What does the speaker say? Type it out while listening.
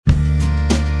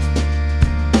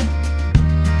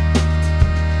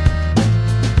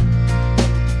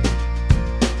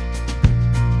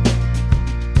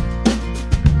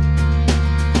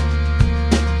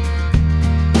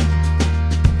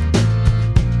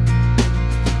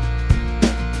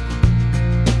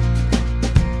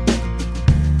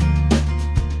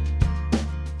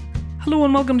Hello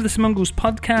and welcome to the Simongo's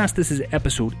podcast. This is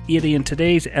episode 80 and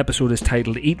today's episode is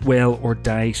titled Eat Well or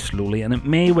Die Slowly, and it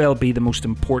may well be the most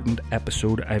important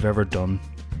episode I've ever done.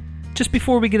 Just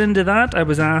before we get into that, I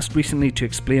was asked recently to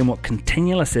explain what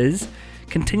Continuous is.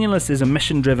 Continuous is a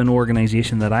mission-driven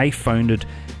organisation that I founded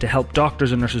to help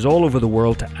doctors and nurses all over the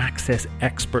world to access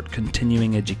expert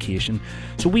continuing education.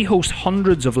 So we host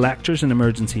hundreds of lectures in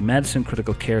emergency medicine,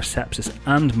 critical care, sepsis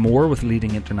and more with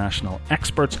leading international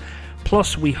experts.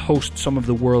 Plus, we host some of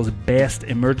the world's best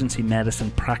emergency medicine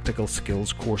practical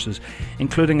skills courses,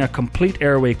 including a complete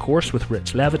airway course with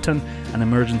Rich Leviton, an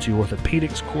emergency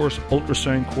orthopaedics course,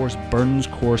 ultrasound course, burns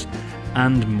course,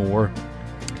 and more.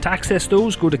 To access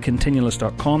those, go to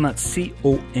continuous.com, that's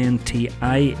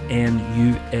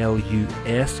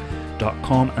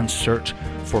Continuous.com, and search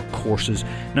for courses.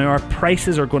 Now, our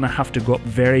prices are going to have to go up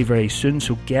very, very soon,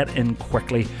 so get in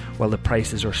quickly while the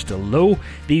prices are still low.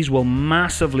 These will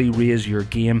massively raise your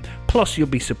game, plus you'll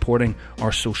be supporting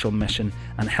our social mission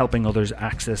and helping others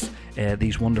access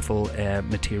these wonderful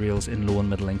materials in low and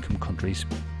middle income countries.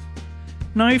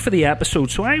 Now for the episode.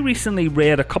 So I recently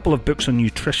read a couple of books on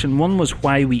nutrition. One was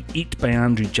Why We Eat by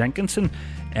Andrew Jenkinson,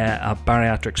 a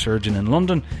bariatric surgeon in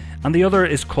London, and the other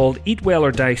is called Eat Well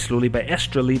or Die Slowly by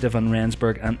Estrelita van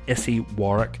Rensburg and Issy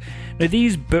Warwick. Now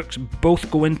these books both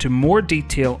go into more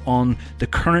detail on the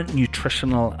current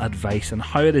nutritional advice and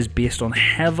how it is based on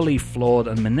heavily flawed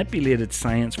and manipulated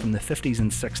science from the 50s and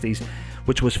 60s,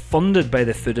 which was funded by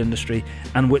the food industry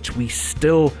and which we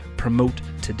still promote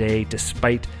today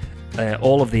despite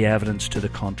all of the evidence to the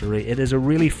contrary. It is a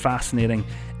really fascinating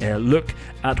look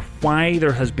at why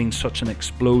there has been such an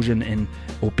explosion in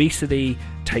obesity,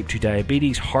 type 2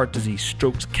 diabetes, heart disease,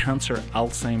 strokes, cancer,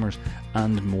 Alzheimer's,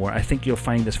 and more. I think you'll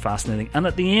find this fascinating. And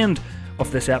at the end of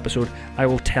this episode, I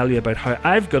will tell you about how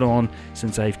I've got on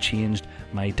since I've changed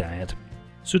my diet.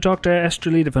 So Dr.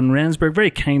 Estrelita van Rensburg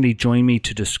very kindly joined me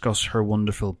to discuss her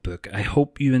wonderful book. I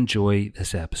hope you enjoy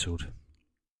this episode.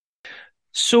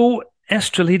 So,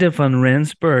 Estrelita van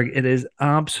Rensburg, it is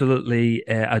absolutely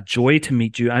a joy to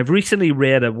meet you. I've recently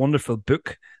read a wonderful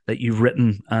book that you've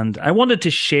written, and I wanted to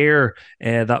share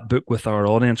that book with our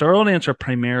audience. Our audience are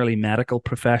primarily medical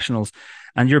professionals,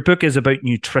 and your book is about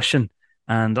nutrition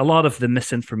and a lot of the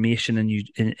misinformation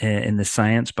in the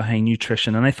science behind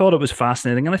nutrition. And I thought it was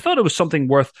fascinating, and I thought it was something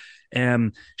worth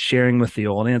sharing with the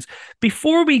audience.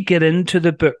 Before we get into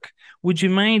the book, would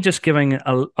you mind just giving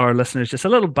our listeners just a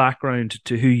little background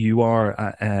to who you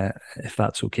are, if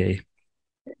that's okay?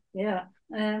 Yeah.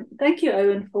 Thank you,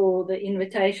 Owen, for the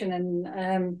invitation.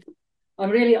 And I'm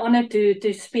really honored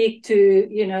to speak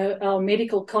to, our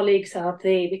medical colleagues out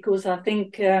there, because I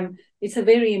think it's a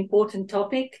very important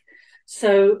topic.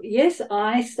 So, yes,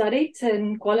 I studied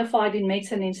and qualified in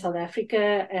medicine in South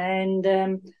Africa,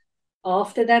 and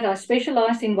after that, I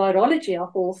specialized in virology,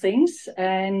 of all things,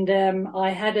 and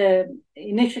I had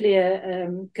initially a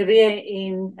career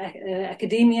in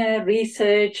academia,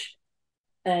 research,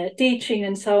 teaching,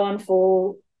 and so on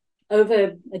for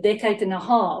over a decade and a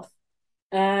half.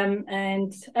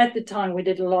 And at the time, we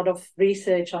did a lot of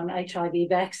research on HIV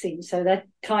vaccines, so that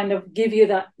kind of give you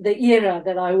the era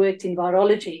that I worked in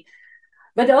virology.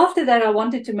 But after that, I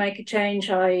wanted to make a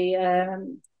change. I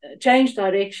changed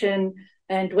direction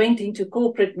and went into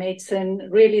corporate medicine,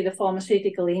 really the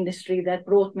pharmaceutical industry that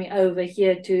brought me over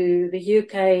here to the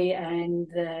UK and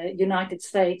the United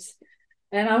States.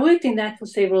 And I worked in that for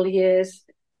several years.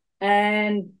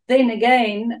 And then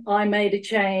again, I made a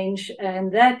change,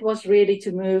 and that was really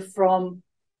to move from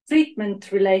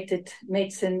treatment-related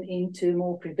medicine into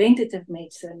more preventative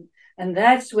medicine. And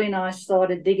that's when I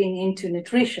started digging into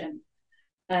nutrition.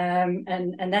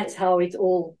 And that's how it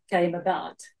all came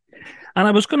about. And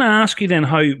I was going to ask you then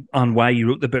how and why you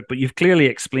wrote the book, but you've clearly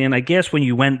explained. I guess when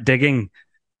you went digging,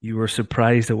 you were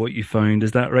surprised at what you found.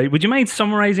 Is that right? Would you mind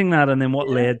summarizing that and then what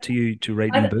led to you to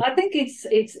writing the book? I think it's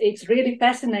really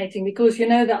fascinating because,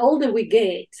 the older we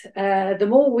get, the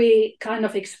more we kind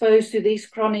of exposed to these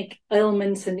chronic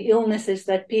ailments and illnesses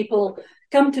that people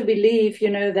come to believe,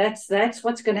 that's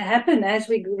what's going to happen as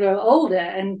we grow older.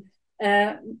 And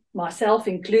myself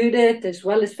included, as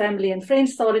well as family and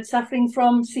friends, started suffering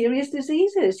from serious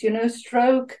diseases,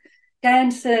 stroke,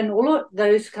 cancer, and all of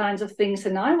those kinds of things.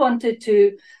 And I wanted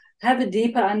to have a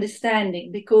deeper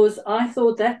understanding because I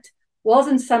thought that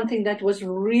wasn't something that was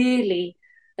really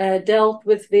dealt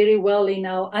with very well in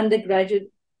our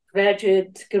undergraduate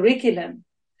graduate curriculum,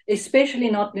 especially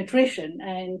not nutrition.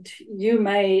 And you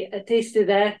may attest to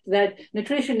that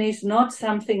nutrition is not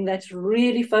something that's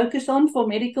really focused on for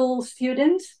medical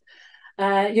students.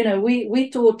 We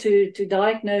taught to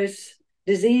diagnose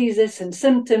diseases and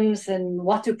symptoms and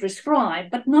what to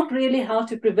prescribe, but not really how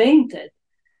to prevent it.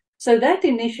 So that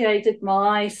initiated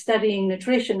my studying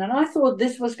nutrition. And I thought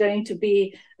this was going to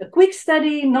be a quick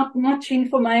study, not much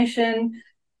information.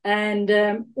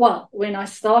 And when I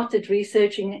started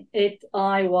researching it,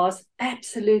 I was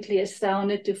absolutely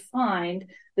astounded to find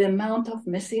the amount of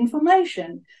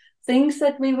misinformation. Things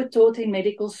that we were taught in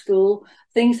medical school,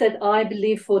 things that I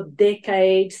believe for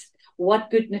decades, what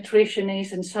good nutrition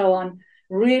is and so on,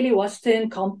 really was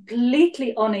turned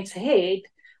completely on its head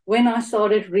when I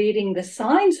started reading the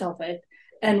science of it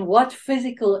and what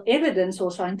physical evidence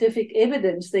or scientific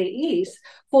evidence there is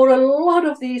for a lot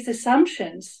of these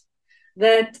assumptions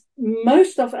that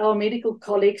most of our medical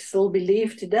colleagues still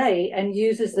believe today and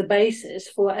use as the basis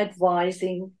for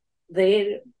advising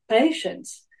their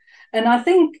patients. And I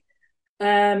think,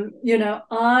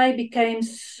 I became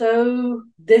so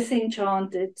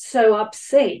disenchanted, so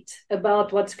upset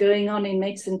about what's going on in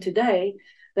medicine today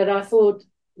that I thought,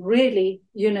 really,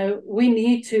 we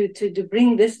need to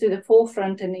bring this to the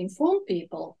forefront and inform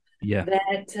people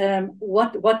that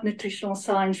what nutritional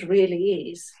science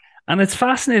really is. And it's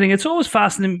fascinating. It's always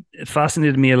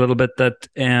fascinated me a little bit that,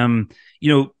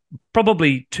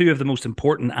 probably two of the most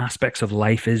important aspects of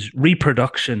life is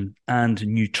reproduction and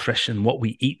nutrition, what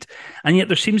we eat. And yet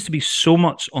there seems to be so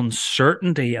much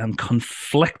uncertainty and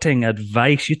conflicting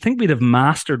advice. You'd think we'd have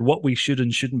mastered what we should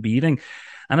and shouldn't be eating.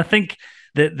 And I think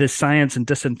the science and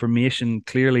disinformation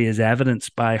clearly is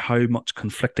evidenced by how much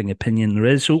conflicting opinion there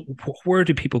is. So where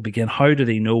do people begin? How do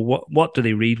they know? What do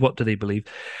they read? What do they believe?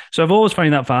 So I've always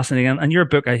found that fascinating. And your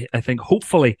book, I think,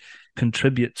 hopefully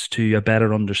contributes to a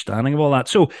better understanding of all that.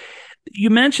 So you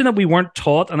mentioned that we weren't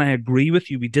taught, and I agree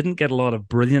with you, we didn't get a lot of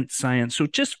brilliant science. So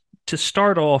just to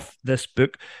start off this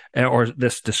book or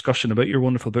this discussion about your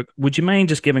wonderful book, would you mind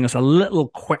just giving us a little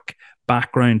quick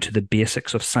background to the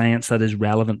basics of science that is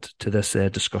relevant to this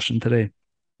discussion today?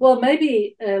 Well,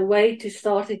 maybe a way to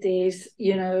start it is,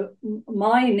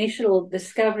 my initial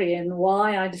discovery and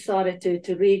why I decided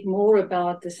to read more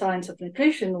about the science of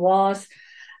nutrition was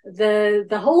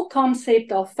the whole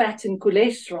concept of fat and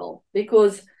cholesterol,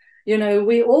 because,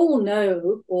 we all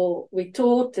know, or we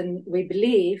taught and we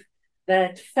believe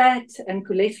that fat and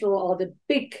cholesterol are the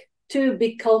two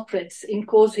big culprits in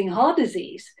causing heart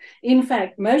disease. In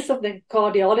fact, most of the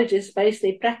cardiologists base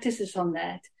their practices on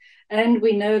that. And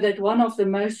we know that one of the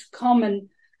most common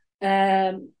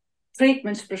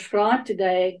treatments prescribed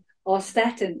today are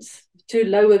statins to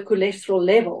lower cholesterol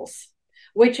levels,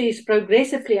 which is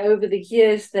progressively over the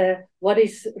years, what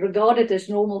is regarded as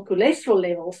normal cholesterol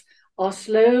levels are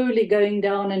slowly going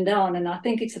down and down. And I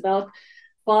think it's about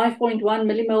 5.1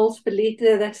 millimoles per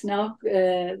liter that's now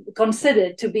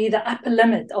considered to be the upper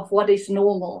limit of what is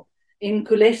normal in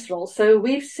cholesterol. So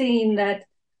we've seen that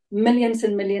millions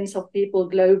and millions of people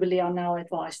globally are now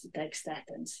advised to take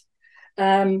statins.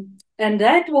 And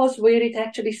that was where it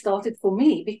actually started for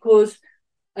me, because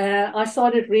I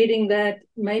started reading that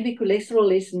maybe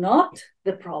cholesterol is not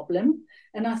the problem.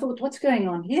 And I thought, what's going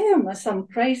on here? Some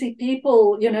crazy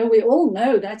people, we all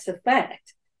know that's a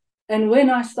fact. And when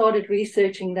I started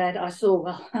researching that, I saw,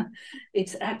 well,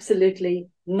 it's absolutely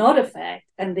not a fact.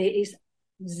 And there is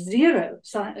zero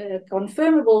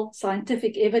confirmable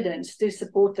scientific evidence to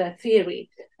support that theory.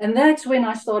 And that's when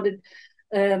I started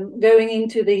going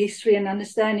into the history and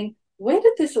understanding, where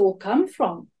did this all come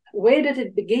from? Where did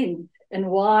it begin? And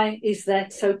why is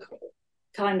that so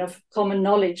kind of common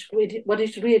knowledge, what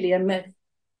is really a myth?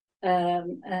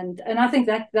 And I think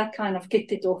that kind of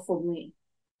kicked it off for me.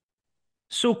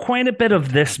 So quite a bit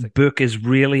of this book is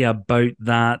really about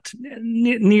that.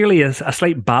 Nearly a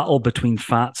slight battle between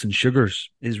fats and sugars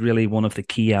is really one of the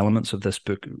key elements of this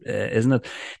book, isn't it?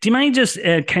 Do you mind just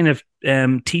kind of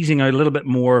teasing out a little bit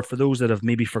more for those that have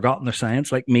maybe forgotten their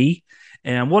science, like me?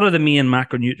 What are the main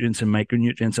macronutrients and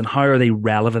micronutrients, and how are they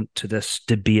relevant to this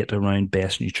debate around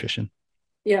best nutrition?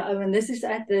 Yeah, I mean, this is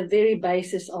at the very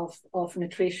basis of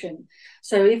nutrition.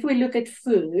 So if we look at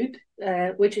food,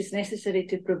 which is necessary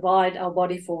to provide our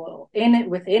body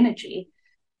with energy,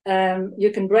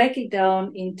 you can break it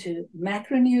down into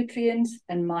macronutrients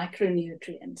and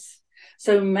micronutrients.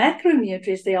 So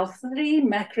macronutrients, there are 3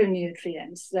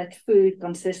 macronutrients that food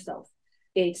consists of.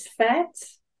 It's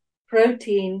fats,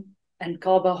 protein, and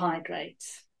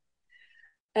carbohydrates.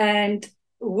 And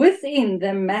within the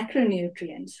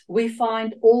macronutrients, we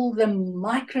find all the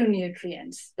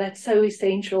micronutrients that's so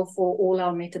essential for all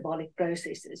our metabolic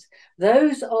processes.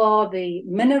 Those are the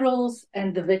minerals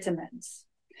and the vitamins.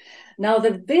 Now,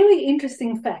 the very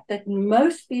interesting fact that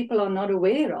most people are not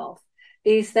aware of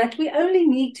is that we only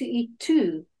need to eat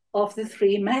 2 of the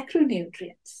 3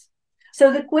 macronutrients.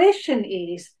 So the question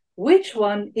is, which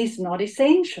one is not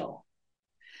essential.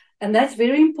 And that's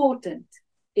very important.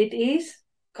 It is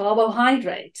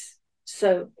carbohydrates.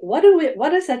 So what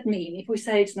does that mean if we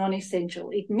say it's non-essential?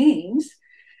 It means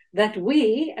that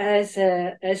we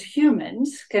as humans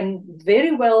can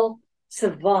very well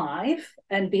survive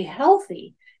and be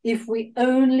healthy if we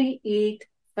only eat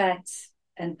fats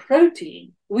and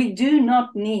protein. We do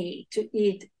not need to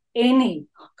eat any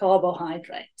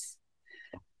carbohydrates.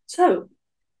 So,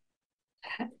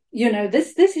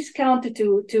 this is counter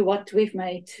to what we've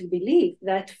made to believe,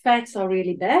 that fats are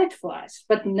really bad for us.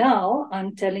 But now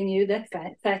I'm telling you that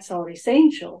fats are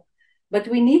essential. But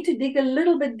we need to dig a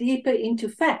little bit deeper into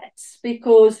fats,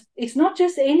 because it's not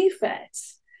just any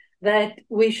fats that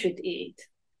we should eat.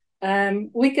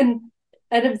 We can,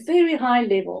 at a very high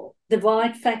level,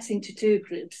 divide fats into two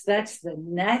groups. That's the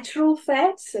natural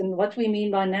fats. And what we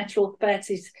mean by natural fats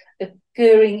is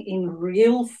occurring in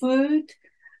real food,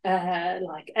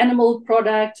 like animal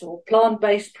products or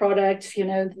plant-based products,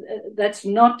 that's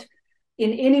not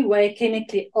in any way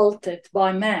chemically altered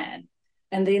by man.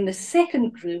 And then the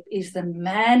second group is the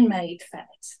man-made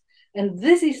fats. And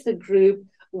this is the group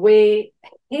where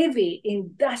heavy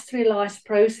industrialized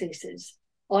processes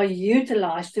are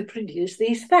utilized to produce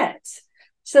these fats.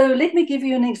 So let me give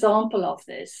you an example of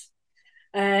this.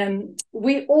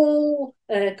 We all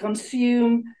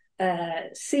consume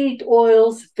seed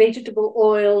oils, vegetable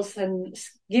oils, and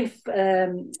give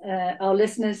our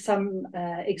listeners some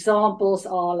examples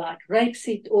are like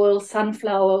rapeseed oil,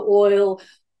 sunflower oil,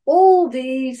 all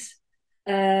these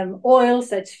oils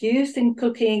that's used in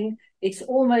cooking. It's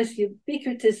almost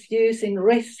ubiquitous use in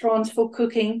restaurants for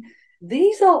cooking.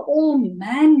 These are all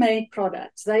man-made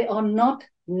products. They are not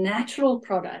natural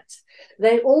products.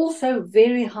 They're also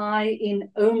very high in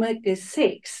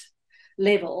omega-6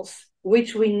 levels,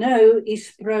 which we know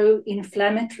is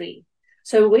pro-inflammatory.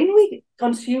 So when we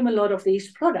consume a lot of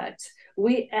these products,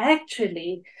 we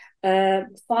actually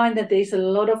find that there's a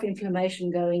lot of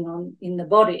inflammation going on in the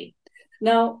body.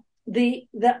 Now,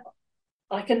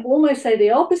 I can almost say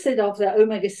the opposite of the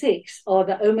omega-6 are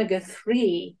the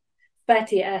omega-3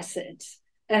 fatty acids,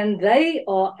 and they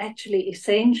are actually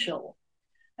essential.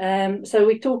 So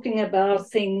we're talking about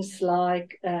things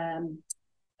like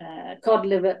cod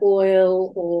liver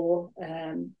oil or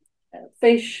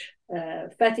fish,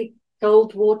 fatty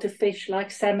cold water fish like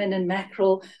salmon and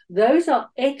mackerel. Those are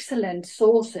excellent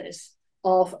sources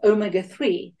of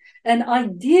omega-3. And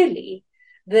ideally,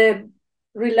 the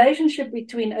relationship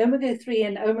between omega-3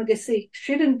 and omega-6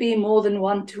 shouldn't be more than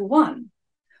 1-to-1.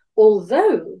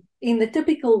 Although in the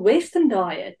typical Western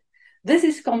diet, this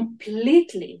is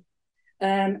completely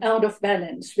out of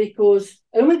balance, because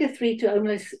omega-3 to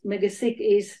omega-6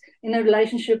 is in a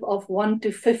relationship of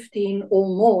 1-to-15 or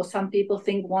more. Some people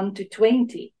think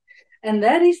 1-to-20. And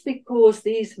that is because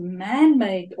these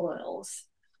man-made oils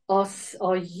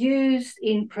are used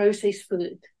in processed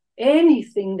food.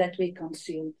 Anything that we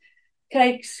consume,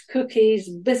 cakes, cookies,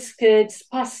 biscuits,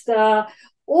 pasta,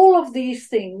 all of these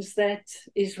things that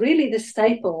is really the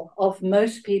staple of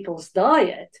most people's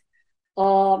diet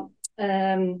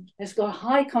has got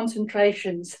high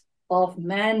concentrations of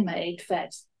man-made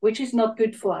fats, which is not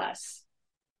good for us.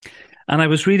 And I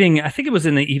was reading, I think it was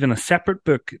in even a separate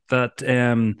book, that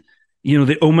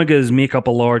the omegas make up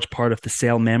a large part of the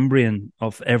cell membrane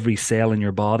of every cell in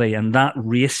your body, and that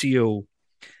ratio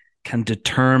can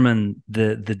determine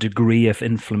the degree of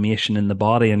inflammation in the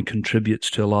body and contributes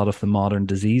to a lot of the modern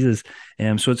diseases.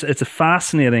 So it's a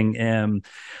fascinating.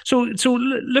 So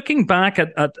looking back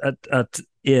at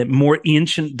more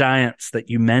ancient diets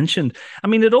that you mentioned, I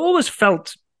mean, it always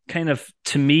felt kind of,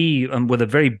 to me, and with a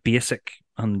very basic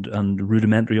and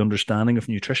rudimentary understanding of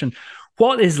nutrition,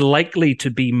 what is likely to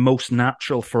be most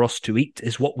natural for us to eat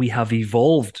is what we have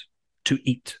evolved to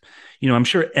eat. I'm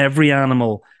sure every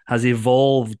animal has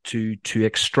evolved to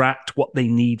extract what they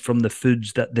need from the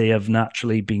foods that they have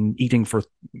naturally been eating for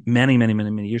many, many, many,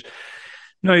 many years.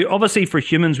 Now, obviously, for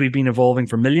humans, we've been evolving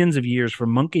for millions of years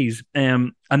from monkeys.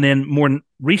 And then more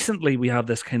recently, we have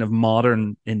this kind of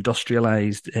modern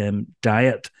industrialized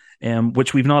diet,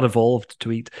 which we've not evolved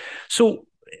to eat. So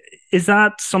is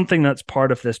that something that's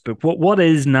part of this book? What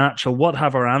is natural? What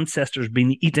have our ancestors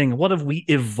been eating? What have we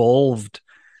evolved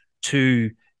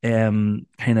to kind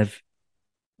of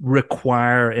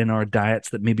require in our diets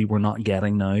that maybe we're not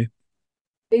getting now?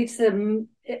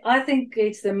 I think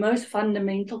it's the most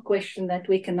fundamental question that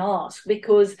we can ask,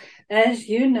 because, as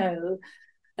you know,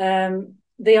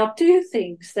 there are two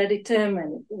things that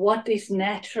determine what is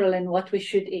natural and what we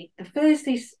should eat. The first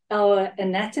is our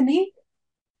anatomy,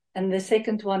 and the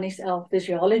second one is our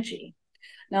physiology.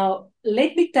 Now,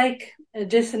 let me take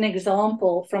just an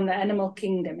example from the animal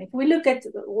kingdom. If we look at,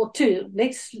 or two,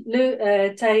 let's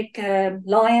take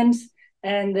lions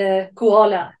and the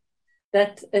koala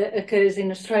that occurs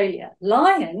in Australia.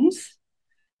 Lions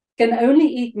can only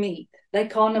eat meat. They're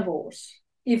carnivores.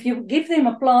 If you give them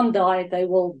a plant diet, they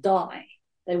will die.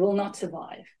 They will not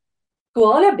survive.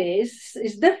 Koala bears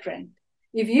is different.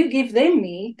 If you give them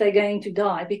meat, they're going to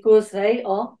die because they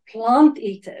are plant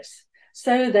eaters.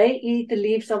 So they eat the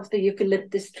leaves of the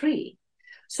eucalyptus tree.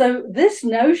 So this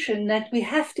notion that we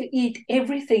have to eat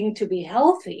everything to be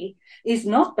healthy is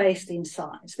not based in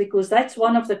science, because that's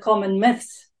one of the common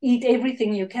myths. Eat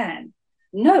everything you can.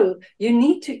 No, you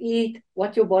need to eat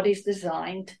what your body's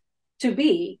designed to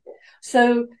be.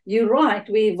 So you're right,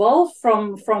 we evolved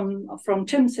from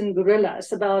chimps and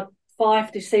gorillas about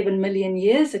 5 to 7 million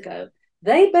years ago.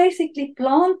 They basically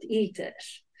plant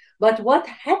eaters. But what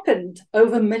happened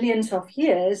over millions of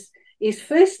years is,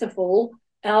 first of all,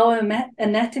 our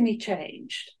anatomy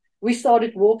changed. We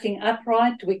started walking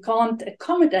upright. We can't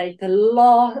accommodate the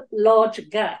large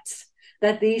guts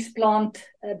that these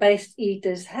plant-based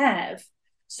eaters have.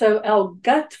 So our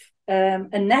gut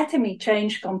anatomy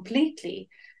changed completely,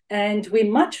 and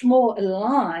we're much more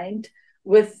aligned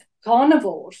with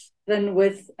carnivores than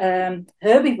with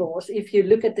herbivores if you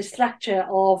look at the structure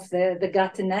of the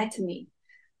gut anatomy.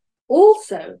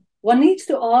 Also, one needs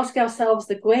to ask ourselves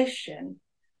the question,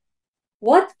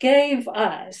 what gave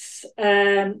us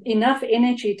enough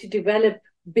energy to develop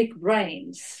big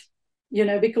brains? You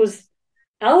know, because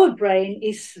our brain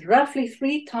is roughly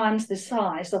 3 times the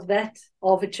size of that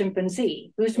of a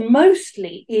chimpanzee, who's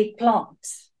mostly eat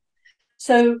plants.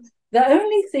 So the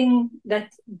only thing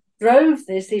that drove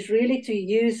this is really to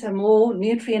use a more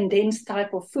nutrient-dense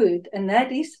type of food, and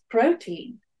that is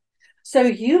protein.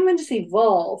 So humans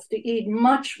evolved to eat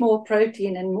much more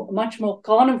protein and much more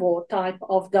carnivore type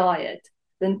of diet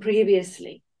than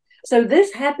previously. So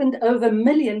this happened over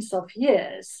millions of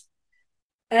years.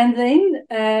 And then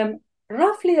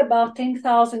roughly about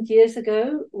 10,000 years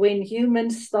ago, when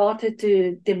humans started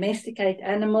to domesticate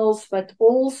animals, but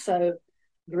also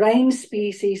grain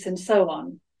species and so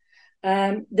on,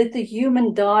 did the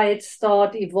human diet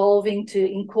start evolving to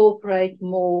incorporate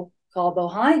more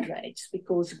carbohydrates,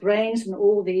 because grains and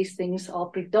all these things are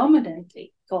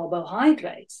predominantly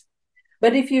carbohydrates.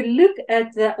 But if you look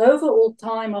at the overall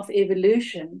time of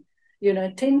evolution,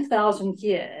 10,000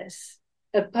 years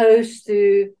opposed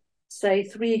to, say,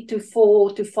 3 to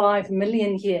 4 to 5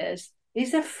 million years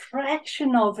is a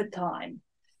fraction of a time.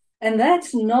 And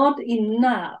that's not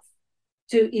enough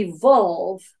to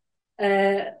evolve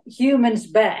humans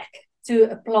back to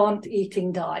a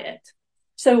plant-eating diet.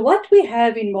 So what we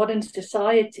have in modern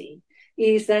society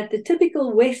is that the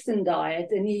typical Western diet,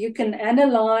 and you can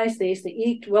analyze, there's the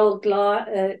Eat Well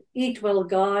guide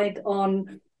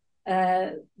on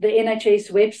the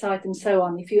NHS website and so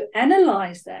on. If you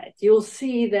analyze that, you'll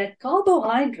see that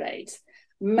carbohydrates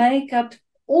make up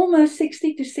almost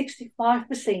 60 to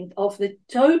 65% of the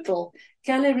total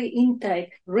calorie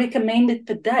intake recommended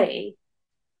per day.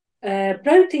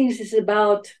 Proteins is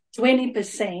about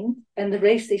 20%, and the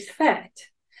rest is fat.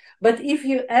 But if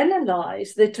you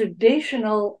analyze the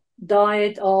traditional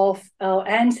diet of our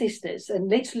ancestors, and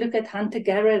let's look at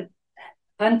hunter-gatherer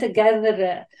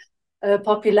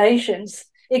populations,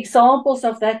 examples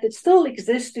of that still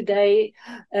exist today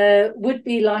would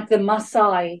be like the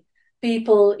Maasai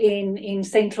people in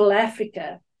Central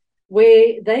Africa,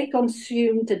 where they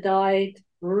consumed a diet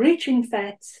rich in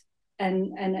fats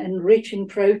and rich in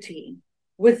protein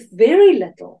with very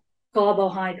little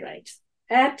carbohydrates.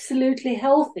 Absolutely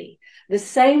healthy. The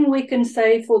same we can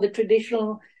say for the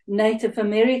traditional Native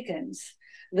Americans,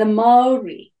 the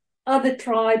Maori, other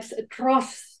tribes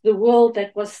across the world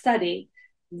that was studied,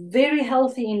 very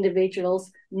healthy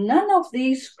individuals, none of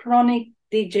these chronic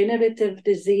degenerative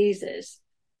diseases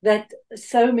that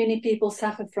so many people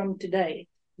suffer from today,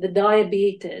 the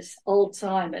diabetes,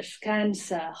 Alzheimer's,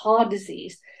 cancer, heart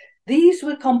disease, these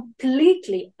were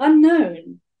completely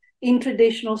unknown in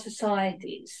traditional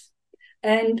societies.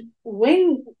 And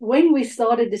when we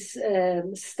started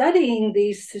studying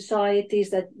these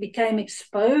societies that became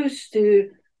exposed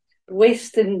to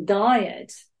Western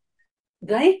diets,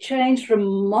 they changed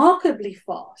remarkably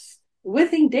fast.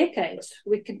 Within decades,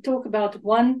 we can talk about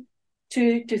 1,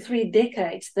 2 to 3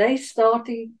 decades, they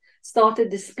started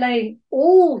displaying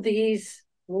all these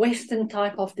Western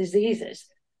type of diseases.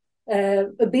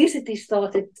 Obesity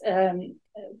started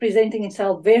presenting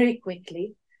itself very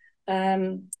quickly.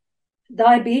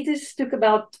 Diabetes took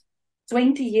about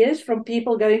 20 years from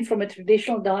people going from a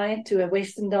traditional diet to a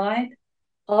Western diet.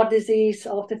 Heart disease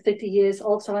after 30 years,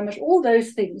 Alzheimer's, all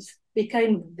those things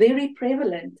became very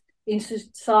prevalent in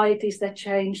societies that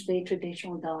changed their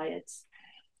traditional diets.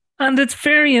 And it's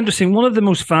very interesting. One of the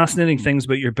most fascinating things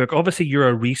about your book, obviously, you're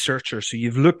a researcher, so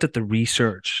you've looked at the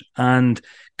research. And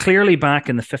clearly, back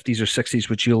in the 50s or 60s,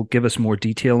 which you'll give us more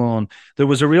detail on, there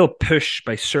was a real push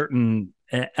by certain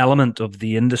element of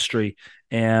the industry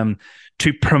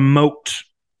to promote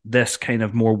this kind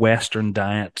of more Western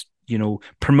diet,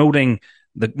 promoting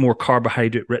the more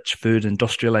carbohydrate rich food,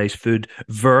 industrialized food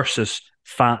versus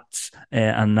fats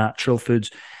and natural foods.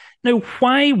 Now,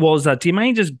 why was that? Do you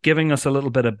mind just giving us a little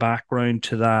bit of background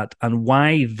to that and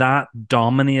why that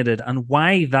dominated and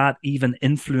why that even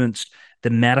influenced the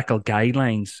medical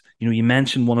guidelines? You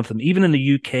mentioned one of them. Even in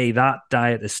the UK, that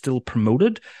diet is still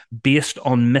promoted based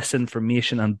on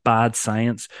misinformation and bad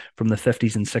science from the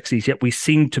 50s and 60s, yet we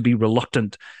seem to be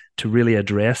reluctant to really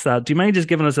address that. Do you mind just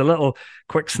giving us a little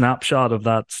quick snapshot of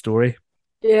that story?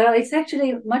 Yeah, it's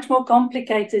actually much more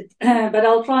complicated, but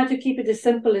I'll try to keep it as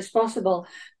simple as possible.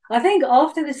 I think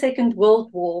after the Second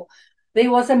World War, there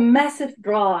was a massive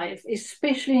drive,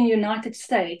 especially in the United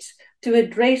States, to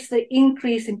address the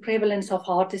increase in prevalence of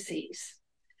heart disease.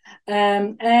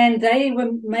 And they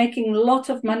were making lots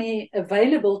of money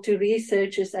available to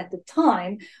researchers at the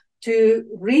time to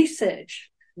research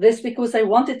this because they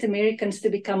wanted Americans to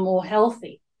become more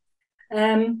healthy.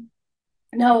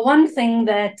 Now, one thing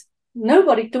that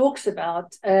nobody talks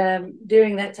about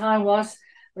during that time was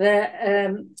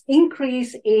the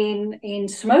increase in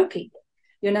smoking.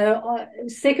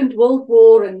 Second World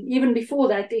War and even before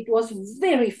that, it was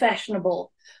very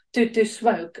fashionable to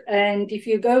smoke. And if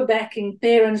you go back in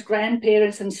parents,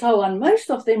 grandparents, and so on, most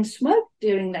of them smoked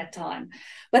during that time.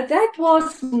 But that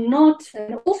was not,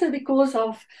 and also because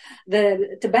of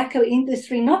the tobacco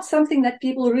industry, not something that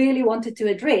people really wanted to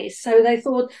address. So they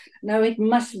thought, no, it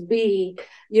must be,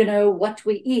 what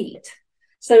we eat.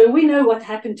 So we know what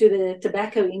happened to the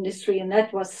tobacco industry, and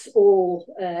that was all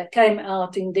came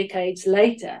out in decades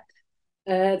later.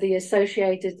 The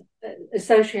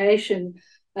association,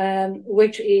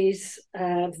 which is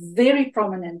very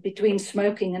prominent between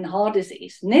smoking and heart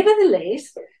disease.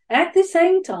 Nevertheless, at the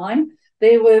same time,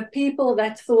 there were people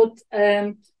that thought,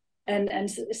 and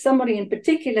somebody in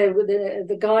particular,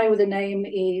 the guy with the name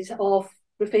is of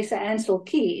Professor Ancel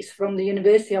Keys from the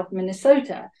University of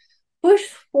Minnesota,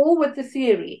 pushed forward the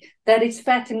theory that it's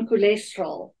fat and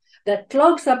cholesterol that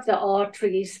clogs up the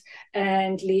arteries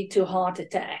and lead to heart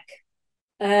attack.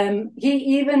 He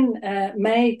even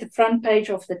made the front page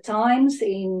of the Times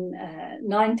in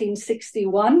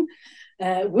 1961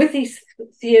 with his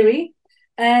theory,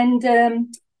 and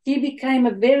he became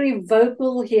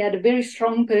he had a very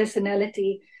strong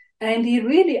personality, and he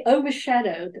really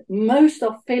overshadowed most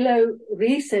of fellow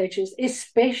researchers,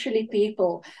 especially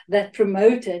people that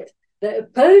promoted the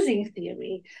opposing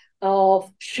theory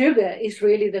of sugar is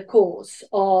really the cause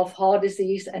of heart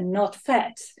disease and not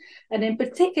fats. And in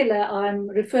particular, I'm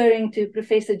referring to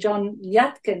Professor John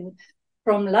Yatkin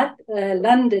from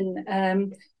London,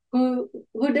 who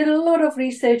did a lot of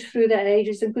research through the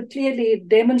ages and could clearly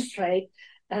demonstrate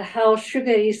how sugar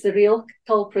is the real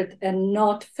culprit and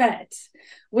not fats.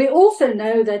 We also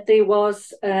know that there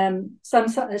was some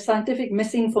scientific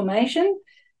misinformation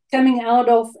coming out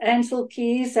of Ancel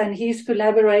Keys and his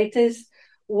collaborators,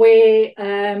 where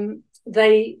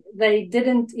they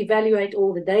didn't evaluate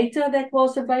all the data that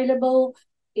was available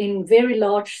in very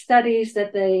large studies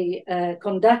that they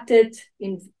conducted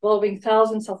involving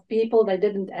thousands of people. They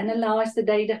didn't analyze the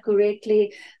data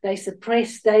correctly. They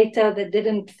suppressed data that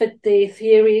didn't fit their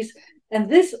theories. And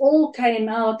this all came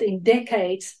out in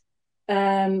decades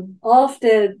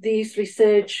after these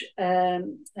research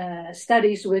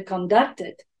studies were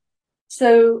conducted.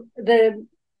 So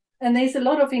and there's a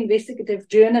lot of investigative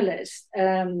journalists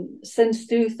since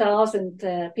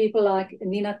 2000, people like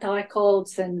Nina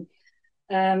Teicholz and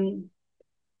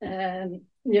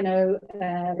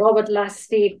Robert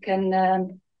Lustig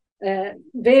and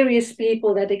various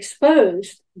people that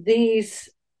exposed these.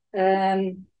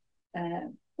 One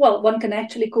can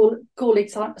actually call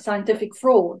it scientific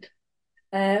fraud,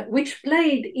 which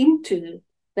played into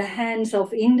the hands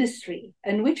of industry.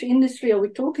 And which industry are we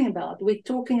talking about? We're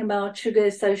talking about Sugar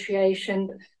Association,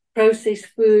 processed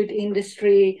food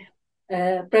industry,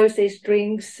 processed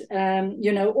drinks,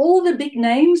 all the big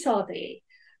names are there.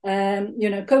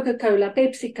 Coca-Cola,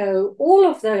 PepsiCo, all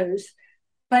of those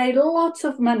paid lots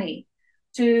of money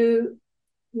to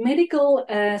medical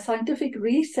scientific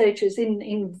researchers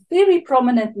in very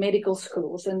prominent medical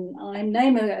schools. And I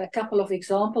name a couple of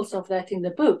examples of that in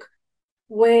the book,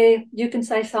 where you can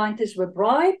say scientists were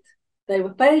bribed, they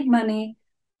were paid money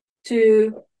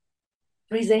to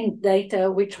present data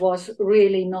which was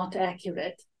really not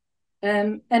accurate.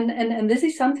 And this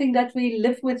is something that we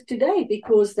live with today,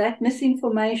 because that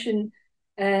misinformation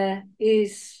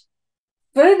is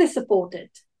further supported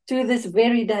to this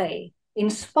very day, in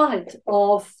spite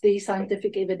of the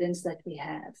scientific evidence that we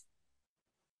have.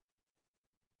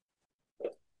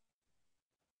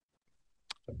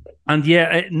 And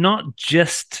yeah, not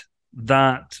just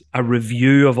that a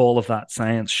review of all of that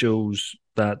science shows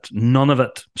that none of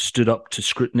it stood up to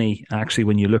scrutiny, actually,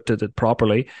 when you looked at it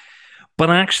properly, but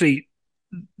actually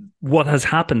what has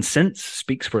happened since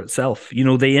speaks for itself. You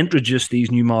know, they introduced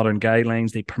these new modern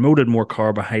guidelines, they promoted more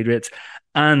carbohydrates,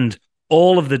 and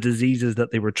all of the diseases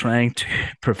that they were trying to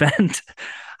prevent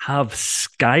have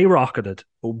skyrocketed.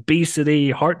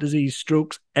 Obesity, heart disease,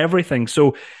 strokes, everything.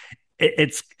 So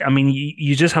it's, I mean,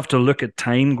 you just have to look at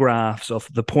time graphs of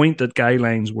the point that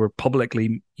guidelines were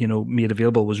publicly, made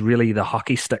available was really the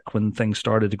hockey stick when things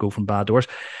started to go from bad to worse.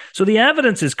 So the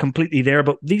evidence is completely there,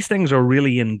 but these things are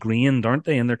really ingrained, aren't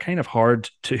they? And they're kind of hard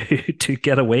to to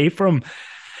get away from.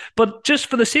 But just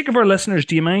for the sake of our listeners,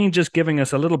 do you mind just giving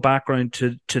us a little background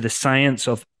to the science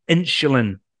of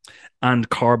insulin and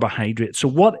carbohydrates? So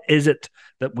what is it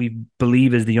that we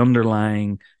believe is the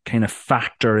underlying kind of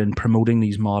factor in promoting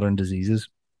these modern diseases?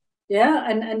 Yeah,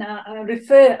 and I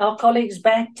refer our colleagues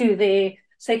back to their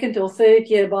second or third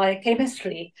year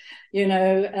biochemistry,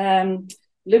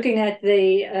 looking at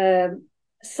the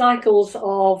cycles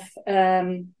of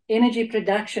energy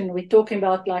production. We're talking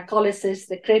about glycolysis,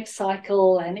 the Krebs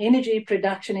cycle, and energy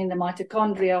production in the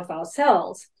mitochondria of our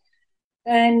cells.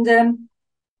 And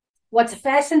what's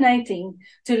fascinating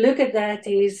to look at that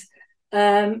is,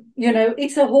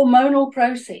 it's a hormonal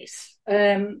process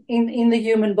in the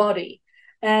human body,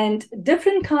 and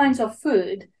different kinds of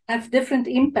food have different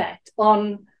impact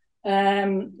on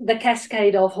the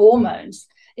cascade of hormones.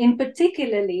 In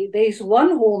particularly, there's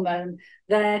one hormone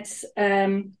that's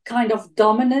kind of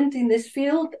dominant in this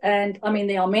field, and I mean,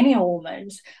 there are many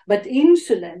hormones, but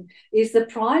insulin is the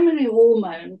primary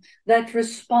hormone that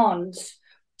responds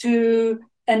to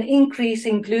an increase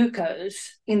in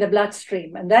glucose in the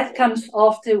bloodstream. And that comes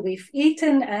after we've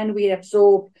eaten and we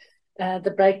absorb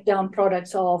the breakdown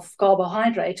products of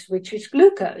carbohydrates, which is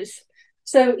glucose.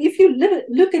 So if you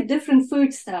look at different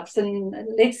foodstuffs, and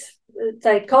let's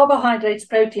take carbohydrates,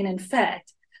 protein, and fat,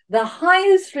 the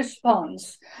highest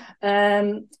response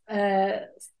of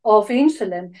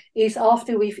insulin is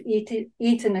after we've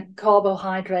eaten a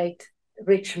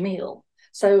carbohydrate-rich meal.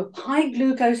 So high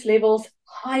glucose levels,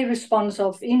 high response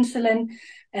of insulin,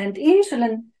 and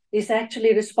insulin is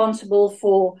actually responsible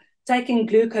for taking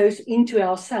glucose into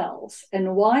our cells.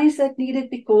 And why is that needed?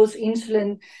 Because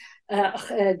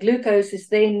glucose is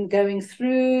then going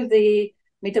through the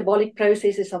metabolic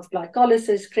processes of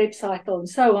glycolysis, Krebs cycle, and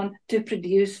so on to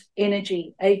produce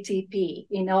energy, ATP,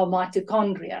 in our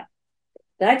mitochondria.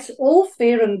 That's all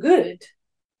fair and good,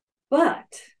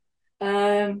 but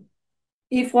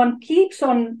if one keeps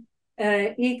on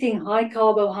eating high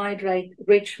carbohydrate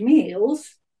rich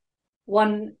meals,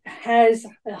 one has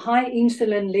high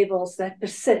insulin levels that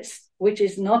persist, which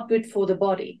is not good for the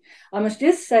body. I must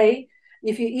just say,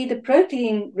 if you eat a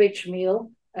protein rich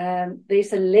meal,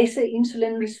 there's a lesser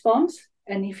insulin response.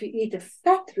 And if you eat a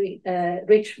fat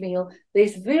rich meal,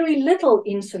 there's very little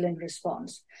insulin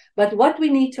response. But what we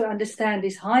need to understand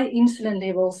is high insulin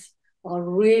levels are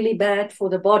really bad for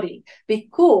the body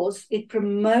because it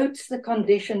promotes the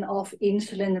condition of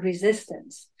insulin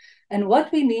resistance. And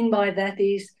what we mean by that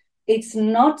is it's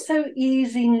not so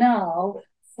easy now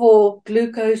for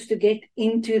glucose to get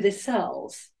into the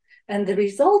cells. And the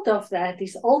result of that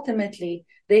is ultimately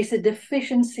there's a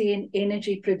deficiency in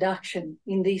energy production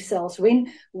in these cells.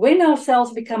 When our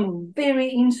cells become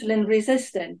very insulin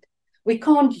resistant, we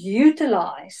can't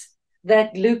utilize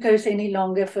that glucose any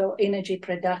longer for energy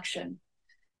production.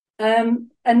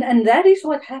 And that is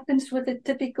what happens with a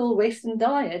typical Western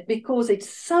diet, because it's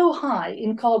so high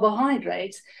in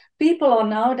carbohydrates. People are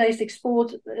nowadays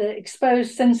exposed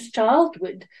since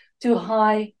childhood to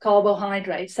high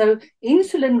carbohydrates. So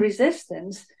insulin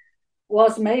resistance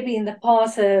was maybe in the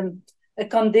past a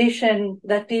condition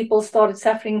that people started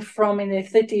suffering from in their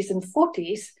 30s and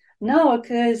 40s, now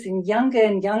occurs in younger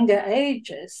and younger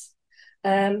ages.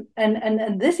 And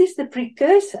this is the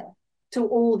precursor to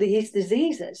all these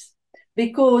diseases,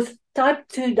 because type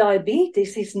 2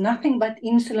 diabetes is nothing but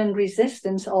insulin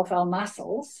resistance of our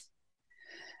muscles.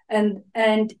 And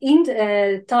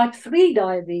in type 3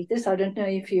 diabetes, I don't know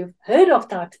if you've heard of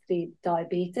type 3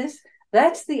 diabetes,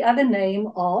 that's the other name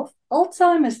of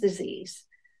Alzheimer's disease,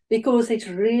 because it's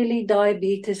really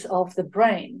diabetes of the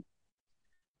brain.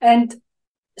 And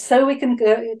so we can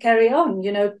carry on,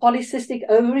 polycystic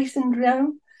ovary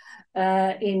syndrome.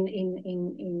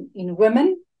 in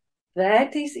women,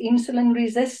 that is insulin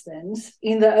resistance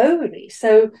in the ovary.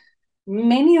 So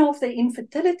many of the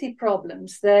infertility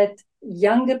problems that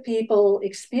younger people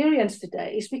experience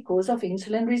today is because of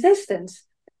insulin resistance,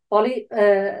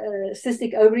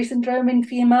 polycystic ovary syndrome in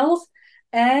females,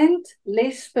 and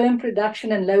less sperm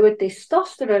production and lower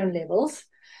testosterone levels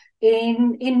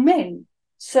in men.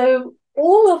 So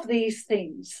all of these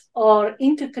things are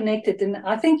interconnected. And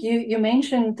I think you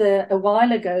mentioned a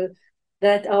while ago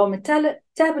that our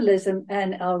metabolism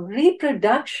and our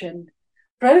reproduction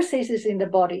processes in the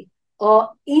body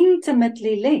are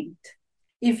intimately linked.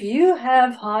 If you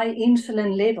have high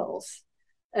insulin levels,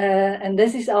 and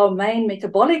this is our main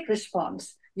metabolic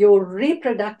response, your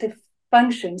reproductive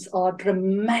functions are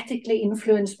dramatically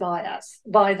influenced by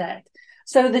that.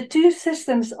 So the two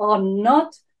systems are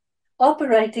not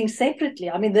operating separately.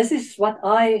 I mean, this is what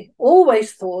I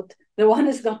always thought. The one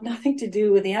has got nothing to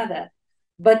do with the other.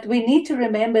 But we need to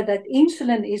remember that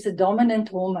insulin is a dominant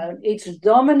hormone. It's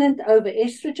dominant over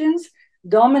estrogens,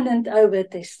 dominant over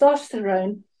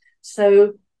testosterone.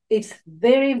 So it's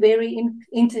very, very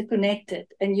interconnected.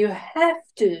 And you have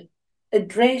to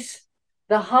address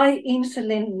the high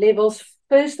insulin levels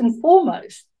first and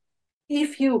foremost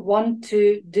if you want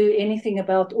to do anything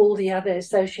about all the other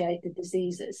associated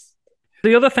diseases.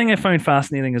 The other thing I found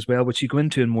fascinating as well, which you go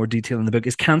into in more detail in the book,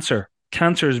 is cancer.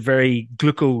 Cancer is a very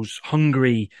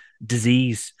glucose-hungry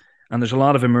disease, and there's a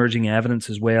lot of emerging evidence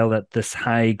as well that this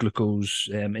high glucose,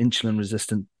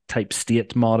 insulin-resistant type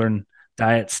state, modern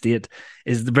diet state,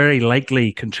 is very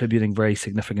likely contributing very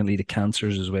significantly to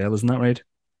cancers as well. Isn't that right?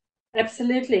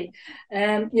 Absolutely.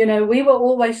 We were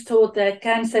always taught that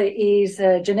cancer is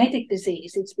a genetic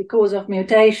disease. It's because of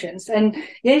mutations. And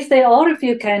yes, there are a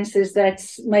few cancers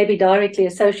that's maybe directly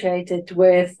associated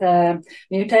with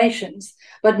mutations.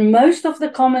 But most of the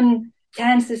common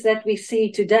cancers that we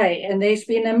see today, and there's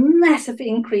been a massive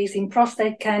increase in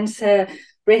prostate cancer,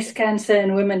 breast cancer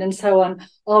in women and so on,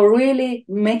 are really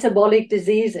metabolic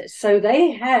diseases. So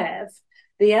they have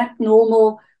the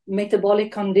abnormal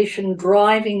metabolic condition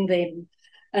driving them.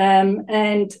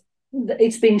 And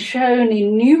it's been shown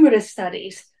in numerous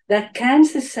studies that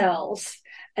cancer cells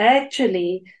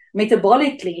actually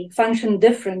metabolically function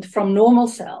different from normal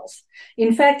cells.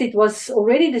 In fact, it was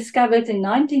already discovered in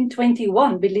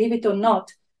 1921, believe it or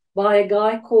not, by a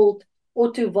guy called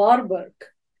Otto Warburg.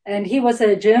 And he was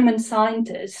a German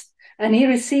scientist, and he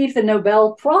received the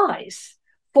Nobel Prize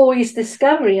for his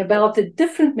discovery about the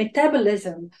different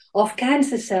metabolism of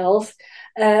cancer cells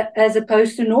as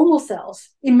opposed to normal cells.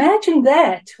 Imagine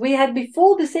that. We had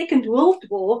before the Second World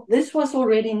War, this was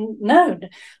already known,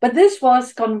 but this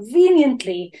was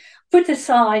conveniently put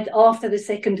aside after the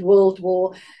Second World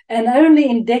War, and only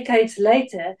in decades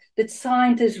later did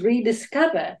scientists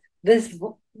rediscover this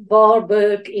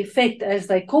Warburg effect, as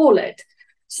they call it.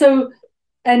 So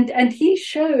And he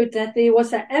showed that there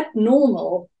was an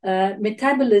abnormal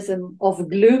metabolism of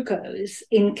glucose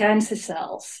in cancer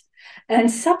cells.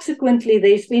 And subsequently,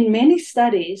 there's been many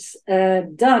studies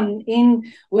done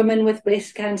in women with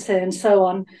breast cancer and so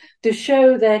on to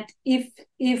show that if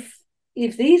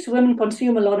these women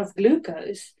consume a lot of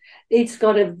glucose, it's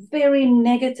got a very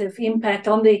negative impact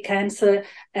on their cancer,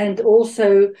 and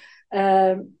also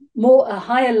a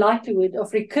higher likelihood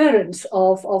of recurrence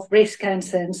of breast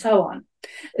cancer and so on.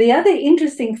 The other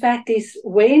interesting fact is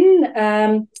when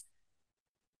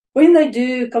they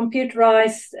do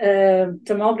computerized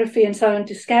tomography and so on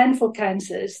to scan for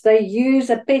cancers, they use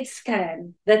a PET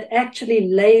scan that actually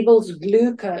labels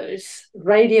glucose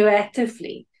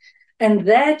radioactively. And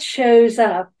that shows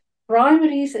up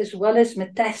primaries as well as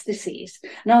metastases.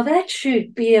 Now, that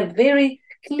should be a very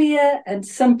clear and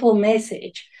simple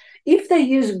message. If they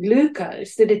use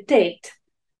glucose to detect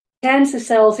cancer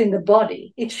cells in the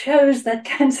body, it shows that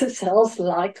cancer cells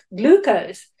like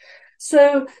glucose.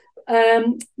 So,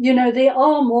 there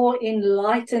are more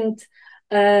enlightened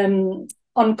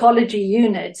oncology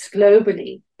units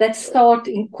globally that start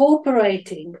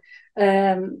incorporating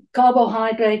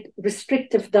carbohydrate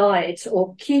restrictive diets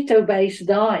or keto-based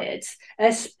diets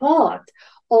as part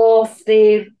of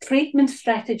their treatment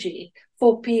strategy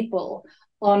for people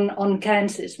on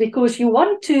cancers, because you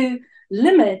want to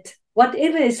limit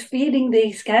whatever is feeding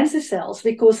these cancer cells,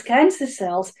 because cancer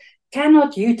cells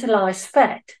cannot utilize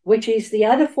fat, which is the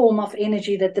other form of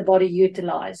energy that the body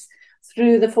utilizes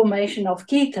through the formation of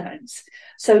ketones.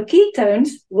 So ketones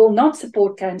will not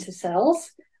support cancer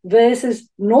cells, versus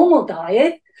normal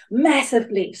diet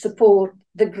massively support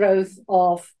the growth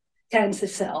of cancer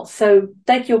cells. So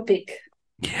take your pick.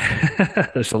 Yeah,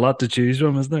 there's a lot to choose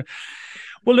from, isn't there?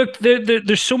 Well, look,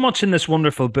 there's so much in this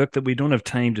wonderful book that we don't have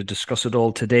time to discuss it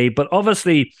all today. But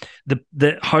obviously,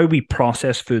 the how we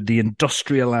process food, the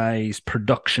industrialized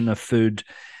production of food,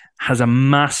 has a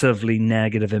massively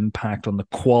negative impact on the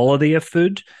quality of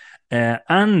food.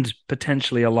 And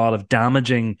potentially a lot of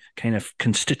damaging kind of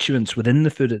constituents within the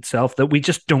food itself that we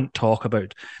just don't talk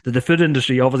about, that the food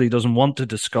industry obviously doesn't want to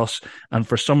discuss. And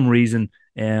for some reason,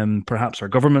 perhaps our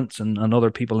governments and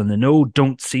other people in the know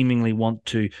don't seemingly want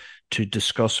to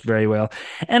discuss very well.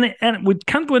 And we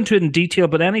can't go into it in detail,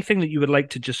 but anything that you would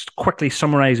like to just quickly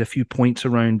summarize a few points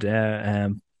around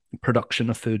production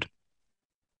of food.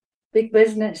 Big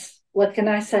business. What can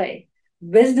I say?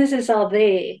 Businesses are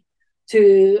there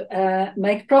to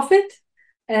make profit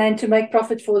and to make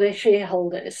profit for their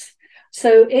shareholders.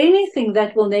 So anything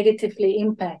that will negatively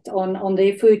impact on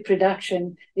their food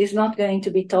production is not going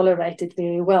to be tolerated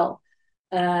very well.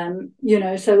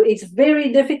 So it's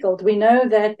very difficult. We know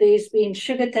that there's been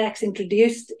sugar tax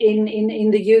introduced in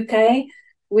the UK.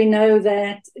 We know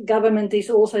that government is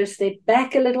also stepped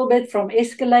back a little bit from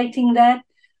escalating that.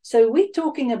 So we're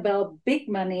talking about big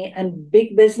money and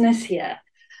big business here.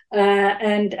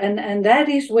 And that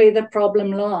is where the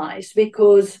problem lies,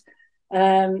 because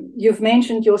you've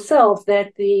mentioned yourself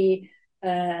that the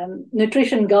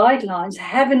nutrition guidelines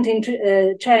haven't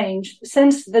changed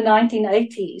since the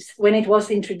 1980s when it was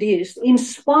introduced, in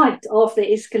spite of the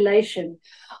escalation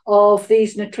of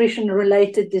these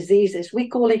nutrition-related diseases. We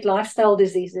call it lifestyle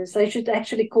diseases. They should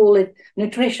actually call it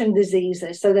nutrition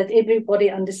diseases so that everybody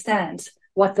understands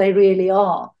what they really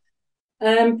are.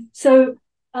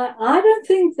 I don't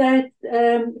think that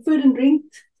food and drink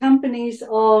companies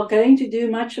are going to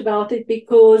do much about it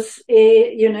because,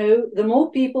 the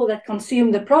more people that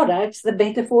consume the products, the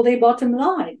better for their bottom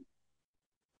line.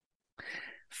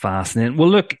 Fascinating. Well,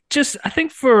 look, I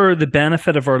think for the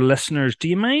benefit of our listeners, do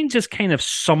you mind just kind of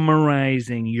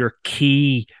summarizing your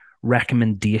key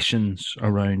recommendations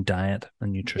around diet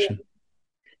and nutrition?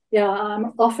 Yeah,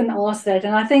 I'm often asked that.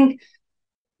 And I think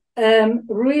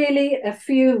really a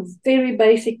few very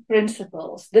basic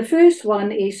principles. The first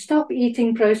one is stop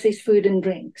eating processed food and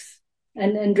drinks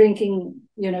and drinking,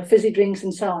 fizzy drinks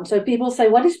and so on. So people say,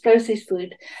 what is processed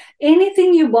food?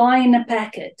 Anything you buy in a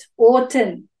packet or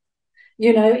tin,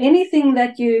 anything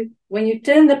that when you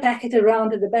turn the packet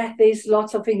around at the back, there's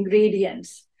lots of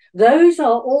ingredients. Those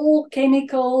are all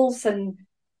chemicals and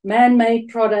man-made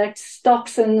products,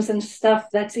 toxins and stuff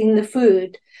that's in the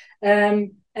food.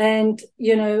 And,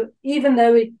 even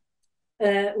though it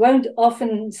won't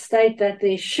often state that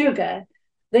there's sugar,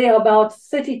 there are about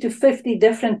 30 to 50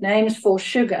 different names for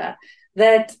sugar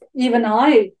that even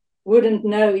I wouldn't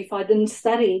know if I didn't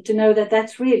study to know that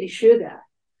that's really sugar.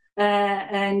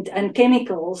 And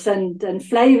chemicals and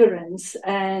flavorants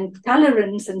and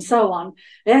colorants and so on.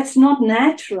 That's not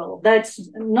natural. That's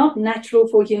not natural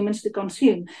for humans to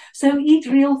consume. So eat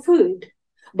real food.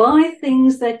 Buy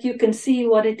things that you can see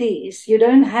what it is. You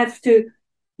don't have to,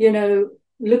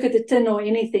 look at the tin or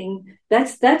anything.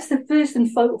 That's the first and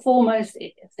foremost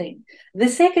thing. The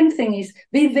second thing is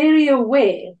be very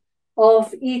aware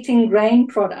of eating grain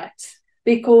products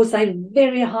because they're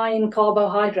very high in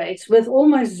carbohydrates with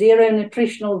almost zero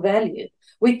nutritional value.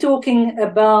 We're talking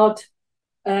about,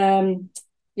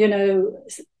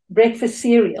 breakfast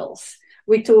cereals.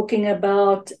 We're talking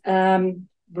about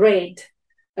bread.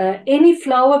 Any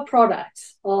flour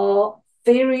products are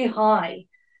very high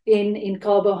in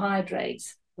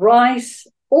carbohydrates. Rice,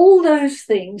 all those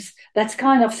things, that's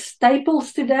kind of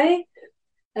staples today.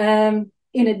 In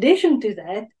addition to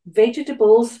that,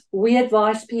 vegetables, we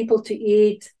advise people to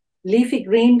eat leafy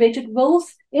green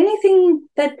vegetables, anything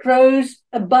that grows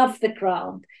above the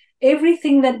ground.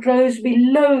 Everything that grows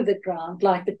below the ground,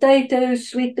 like potatoes,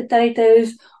 sweet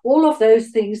potatoes, all of those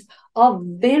things are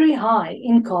very high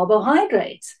in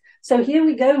carbohydrates. So here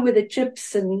we go with the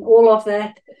chips and all of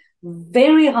that,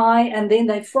 very high, and then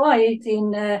they fry it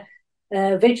in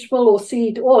vegetable or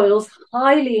seed oils,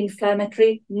 highly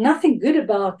inflammatory, nothing good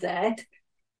about that.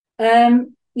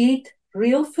 Eat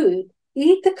real food.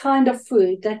 Eat the kind of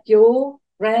food that your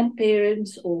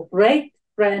grandparents or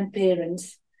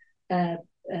great-grandparents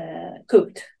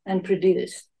cooked and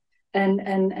produced,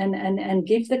 and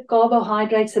give the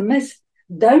carbohydrates a miss.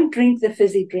 Don't drink the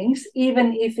fizzy drinks,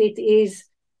 even if it is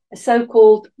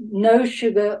so-called no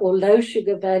sugar or low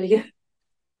sugar value.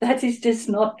 That is just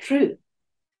not true.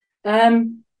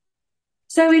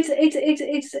 So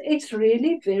it's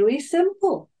really very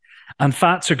simple. And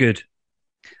fats are good,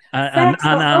 and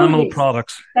animal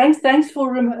products. Thanks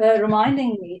for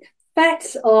reminding me.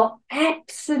 Fats are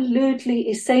absolutely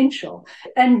essential,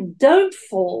 and don't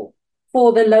fall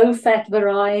for the low-fat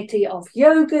variety of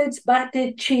yogurts,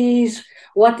 butter, cheese,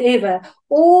 whatever,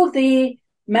 or the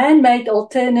man-made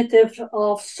alternative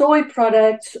of soy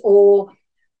products or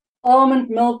almond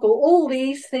milk or all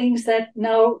these things that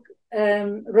now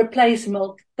replace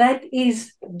milk. That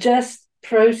is just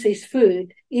processed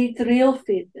food. Eat real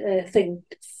thing,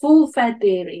 full-fat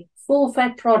dairy,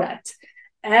 full-fat products.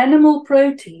 Animal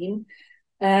protein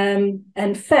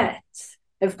and fats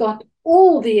have got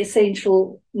all the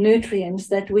essential nutrients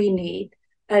that we need,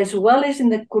 as well as in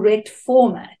the correct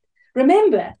format.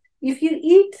 Remember, if you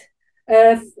eat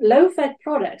low-fat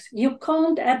products, you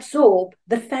can't absorb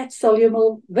the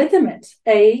fat-soluble vitamins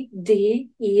A, D,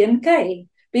 E, and K,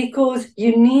 because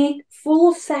you need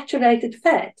full saturated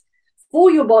fat for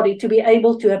your body to be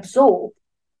able to absorb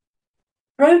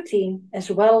protein as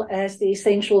well as the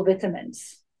essential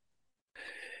vitamins.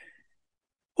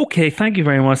 Okay, thank you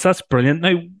very much. That's brilliant.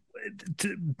 Now,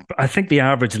 I think the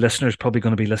average listener is probably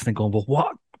going to be listening going,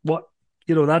 well, what,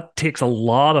 that takes a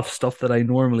lot of stuff that I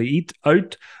normally eat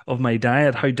out of my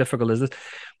diet. How difficult is this?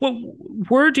 Well,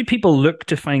 where do people look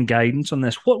to find guidance on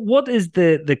this? What is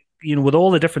the with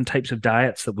all the different types of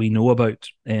diets that we know about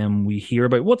and we hear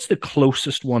about, what's the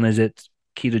closest one? Is it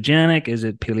ketogenic? Is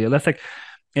it Paleolithic?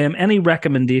 Any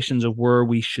recommendations of where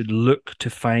we should look to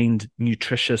find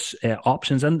nutritious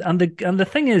options? And the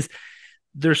thing is,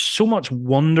 there's so much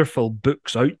wonderful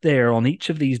books out there on each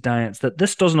of these diets that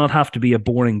this does not have to be a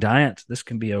boring diet. This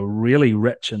can be a really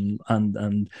rich and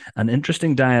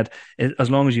interesting diet as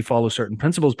long as you follow certain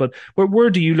principles. But where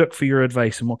do you look for your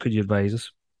advice, and what could you advise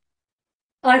us?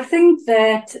 I think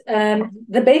that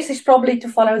the best is probably to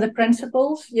follow the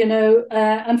principles.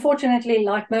 Unfortunately,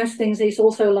 like most things, there's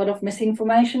also a lot of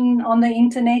misinformation on the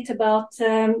internet about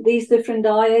these different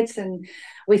diets. And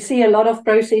we see a lot of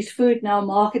processed food now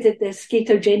marketed as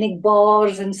ketogenic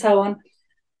bars and so on.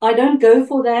 I don't go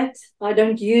for that. I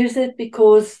don't use it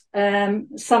because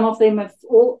some of them have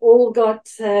all got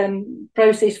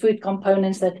processed food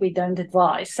components that we don't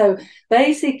advise. So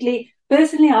basically,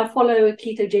 personally, I follow a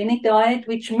ketogenic diet,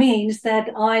 which means that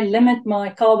I limit my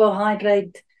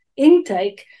carbohydrate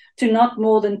intake to not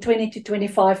more than 20 to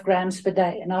 25 grams per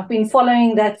day. And I've been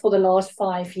following that for the last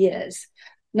 5 years.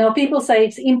 Now, people say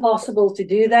it's impossible to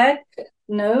do that.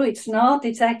 No, it's not.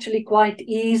 It's actually quite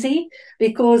easy,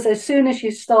 because as soon as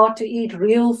you start to eat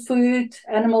real food,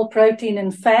 animal protein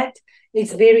and fat,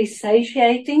 it's very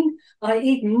satiating. I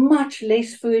eat much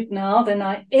less food now than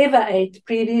I ever ate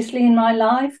previously in my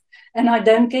life. And I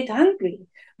don't get hungry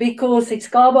because it's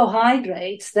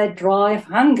carbohydrates that drive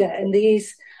hunger, and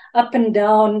these up and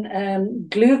down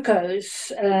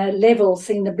glucose levels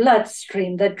in the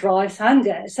bloodstream that drives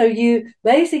hunger. So you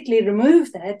basically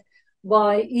remove that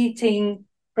by eating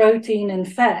protein and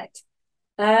fat.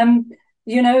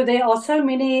 There are so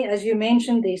many, as you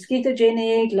mentioned, there's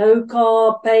ketogenic, low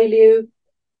carb, paleo.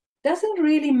 Doesn't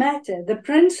really matter. The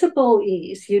principle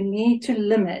is you need to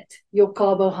limit your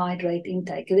carbohydrate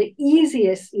intake. The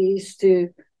easiest is to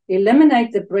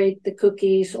eliminate the bread, the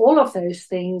cookies, all of those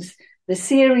things, the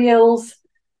cereals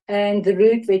and the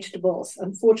root vegetables.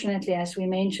 Unfortunately, as we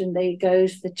mentioned, there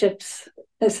goes the chips.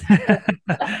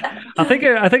 I think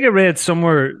I read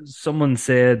somewhere someone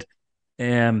said,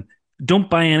 don't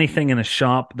buy anything in a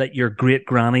shop that your great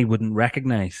granny wouldn't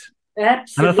recognize.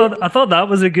 Absolutely. And I thought that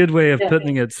was a good way of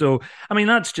putting it. So, I mean,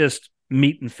 that's just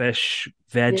meat and fish,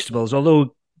 vegetables,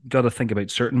 although got to think about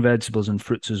certain vegetables and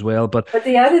fruits as well. But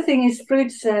the other thing is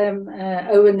fruits,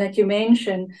 Owen, that you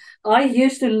mentioned. I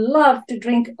used to love to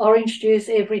drink orange juice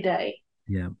every day,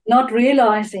 not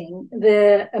realizing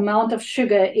the amount of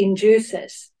sugar in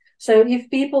juices. So if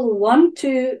people want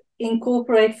to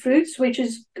incorporate fruits, which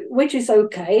is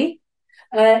okay,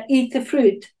 eat the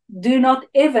fruit. Do not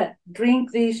ever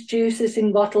drink these juices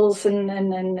in bottles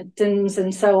and tins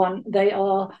and so on. They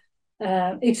are,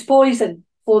 it's poison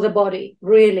for the body,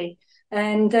 really.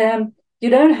 And you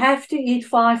don't have to eat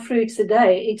 5 fruits a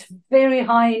day. It's very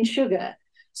high in sugar.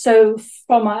 So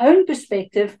from my own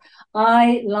perspective,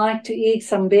 I like to eat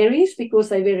some berries because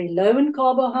they're very low in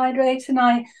carbohydrates, and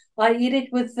I eat it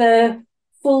with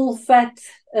full fat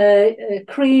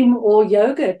cream or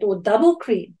yogurt or double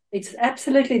cream. It's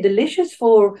absolutely delicious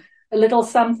for a little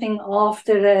something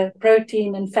after a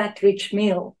protein and fat-rich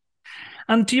meal.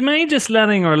 And do you mind just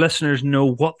letting our listeners know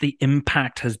what the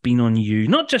impact has been on you?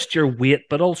 Not just your weight,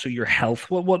 but also your health.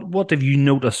 What have you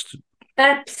noticed?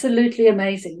 Absolutely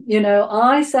amazing.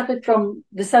 I suffered from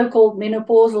the so-called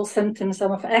menopausal symptoms.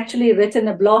 I've actually written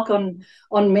a blog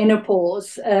on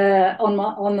menopause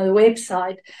on the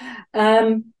website.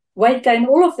 Weight gain,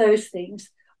 all of those things.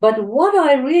 But what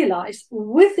I realized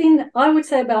within, I would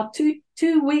say about two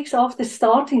 2 weeks after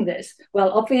starting this,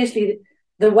 well, obviously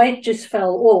the weight just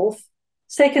fell off.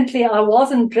 Secondly, I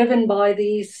wasn't driven by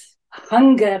these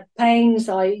hunger pains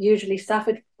I usually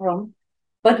suffered from.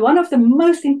 But one of the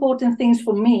most important things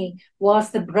for me was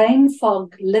the brain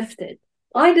fog lifted.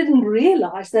 I didn't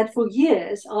realize that for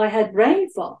years I had brain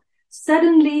fog.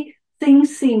 Suddenly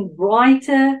things seemed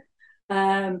brighter.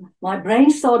 My brain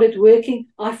started working.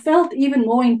 I felt even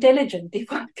more intelligent, if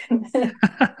I can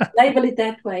label it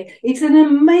that way. It's an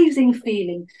amazing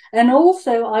feeling. And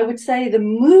also, I would say the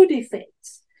mood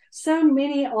effects. So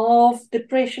many of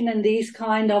depression and these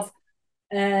kind of,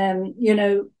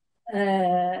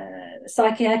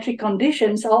 psychiatric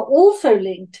conditions are also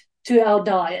linked to our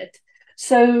diet.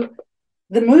 So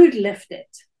the mood lifted,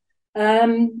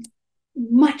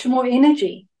 much more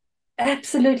energy.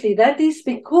 Absolutely. That is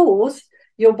because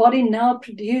your body now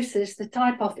produces the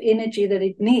type of energy that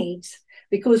it needs.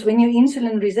 Because when you're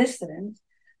insulin resistant,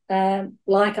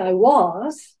 like I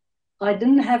was, I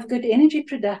didn't have good energy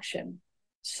production.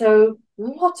 So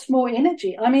lots more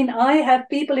energy. I mean, I have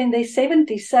people in their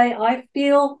 70s say, I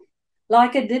feel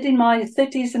like I did in my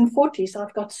 30s and 40s.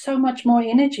 I've got so much more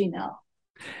energy now.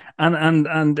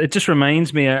 And it just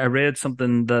reminds me, I read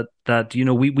something that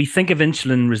we think of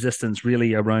insulin resistance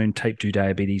really around type 2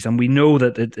 diabetes, and we know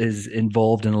that it is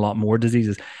involved in a lot more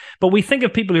diseases. But we think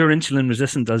of people who are insulin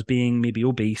resistant as being maybe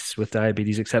obese with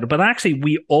diabetes, etc. But actually,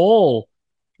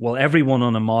 everyone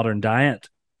on a modern diet,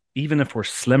 even if we're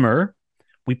slimmer,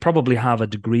 we probably have a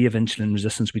degree of insulin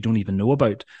resistance we don't even know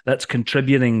about that's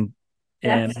contributing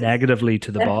negatively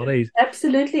to the body.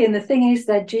 Absolutely. And the thing is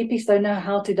that GPs don't know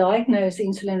how to diagnose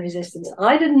insulin resistance.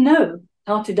 I didn't know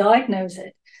how to diagnose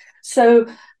it. So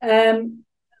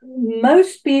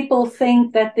most people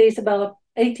think that there's about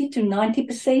 80 to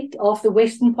 90% of the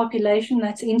Western population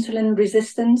that's insulin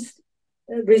resistant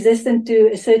to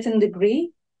a certain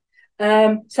degree.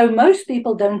 So most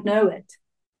people don't know it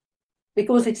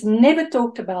because it's never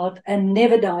talked about and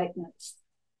never diagnosed.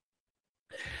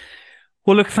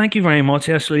 Well, look, thank you very much,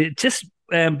 Ashley. Just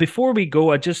before we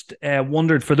go, I just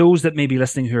wondered, for those that may be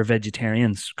listening who are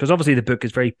vegetarians, because obviously the book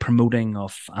is very promoting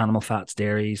of animal fats,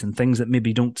 dairies, and things that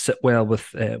maybe don't sit well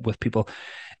with people.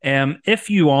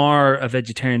 If you are a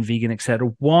vegetarian, vegan, etc.,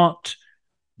 what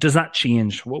does that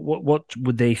change? What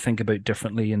would they think about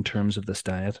differently in terms of this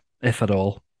diet, if at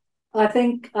all? I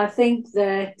think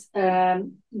that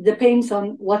depends on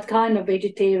what kind of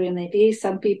vegetarian it is.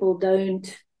 Some people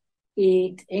don't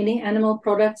eat any animal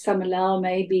products. Some allow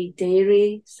maybe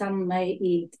dairy. Some may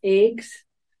eat eggs.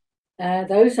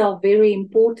 Those are very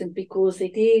important because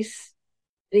it is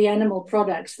the animal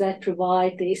products that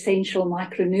provide the essential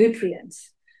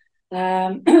micronutrients.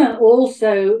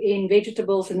 Also in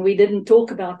vegetables, and we didn't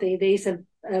talk about there's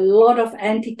a lot of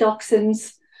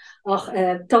antitoxins,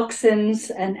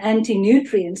 toxins and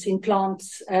anti-nutrients in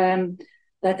plants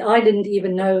that I didn't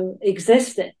even know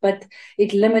existed, but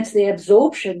it limits the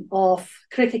absorption of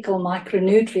critical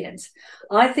micronutrients.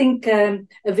 I think a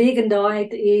vegan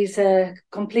diet is a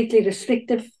completely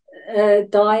restrictive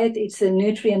diet. It's a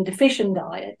nutrient deficient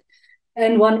diet.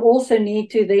 And one also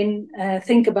needs to then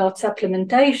think about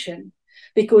supplementation,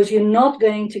 because you're not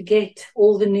going to get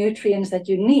all the nutrients that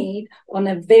you need on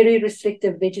a very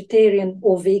restrictive vegetarian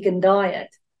or vegan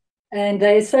diet. And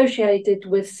they're associated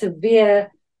with severe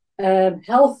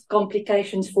health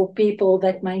complications for people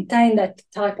that maintain that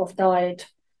type of diet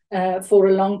for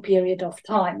a long period of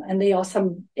time. And there are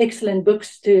some excellent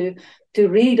books to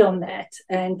read on that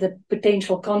and the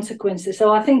potential consequences.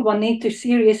 So I think one needs to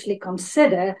seriously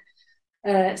consider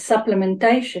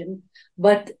supplementation,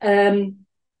 but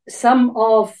some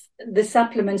of the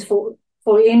supplements,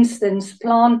 for instance,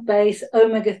 plant-based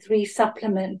omega-3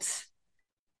 supplements,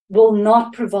 will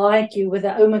not provide you with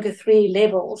the omega-3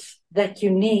 levels that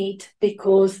you need,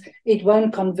 because it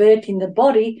won't convert in the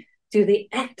body to the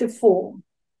active form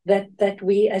that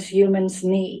we as humans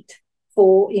need,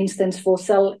 for instance, for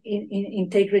cell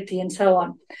integrity and so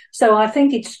on. So I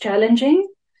think it's challenging,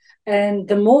 and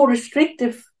the more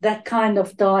restrictive that kind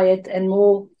of diet and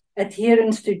more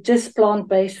adherence to just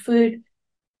plant-based food,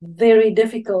 very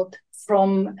difficult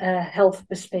from a health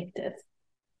perspective.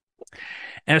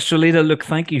 Estrelita, look,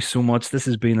 thank you so much. This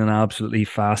has been an absolutely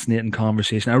fascinating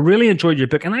conversation. I really enjoyed your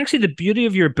book. And actually, the beauty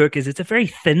of your book is it's a very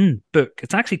thin book.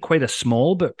 It's actually quite a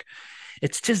small book.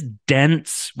 It's just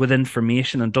dense with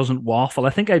information and doesn't waffle.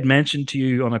 I think I'd mentioned to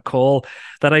you on a call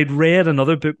that I'd read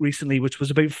another book recently, which was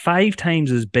about 5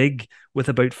 times as big with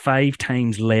about 5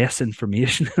 times less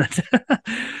information in it.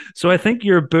 So I think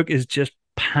your book is just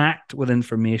packed with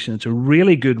information. It's a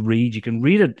really good read. You can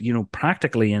read it,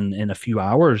 practically in a few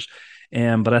hours.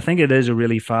 But I think it is a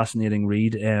really fascinating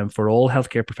read for all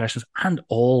healthcare professionals and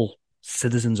all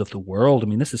citizens of the world. I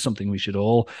mean, this is something we should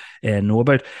all know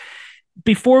about.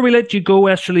 Before we let you go,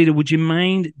 Estrelita, would you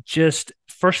mind just,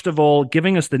 first of all,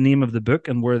 giving us the name of the book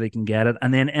and where they can get it,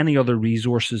 and then any other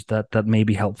resources that may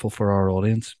be helpful for our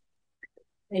audience?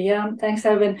 Yeah, thanks,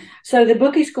 Owen. So the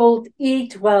book is called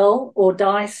Eat Well or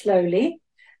Die Slowly.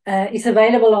 It's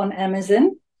available on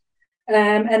Amazon.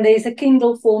 And there's a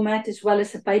Kindle format as well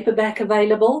as a paperback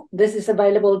available. This is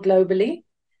available globally.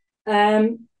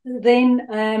 Then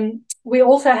we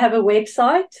also have a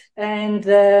website, and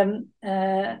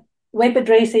the web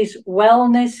address is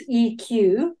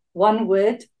wellnesseq, one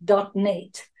word,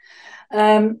 .net.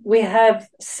 We have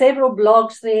several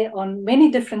blogs there on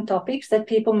many different topics that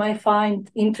people may find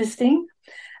interesting.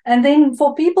 And then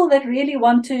for people that really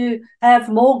want to have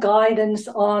more guidance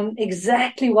on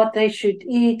exactly what they should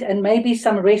eat and maybe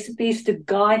some recipes to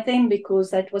guide them,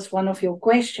 because that was one of your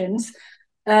questions,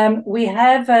 we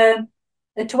have a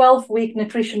 12-week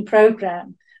nutrition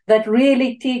program that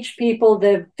really teach people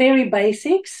the very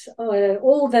basics,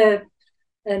 all the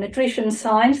nutrition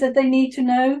science that they need to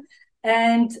know.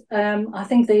 And I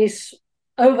think there's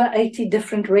over 80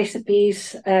 different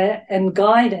recipes and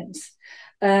guidance.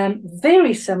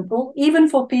 Very simple, even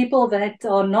for people that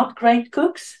are not great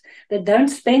cooks, that don't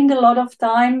spend a lot of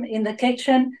time in the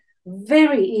kitchen.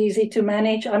 Very easy to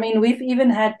manage. I mean, we've even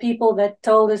had people that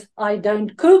told us, I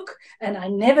don't cook and I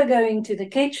never go into the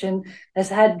kitchen, has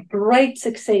had great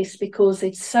success because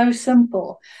it's so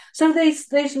simple. So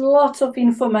there's lots of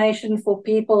information for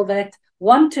people that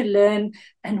want to learn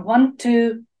and want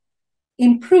to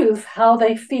improve how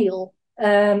they feel,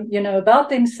 about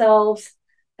themselves.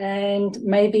 And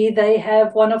maybe they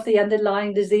have one of the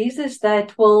underlying diseases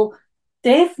that will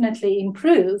definitely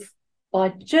improve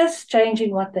by just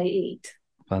changing what they eat.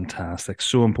 Fantastic.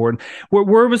 So important.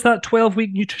 Where was that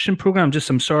 12-week nutrition program? Just,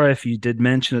 I'm sorry if you did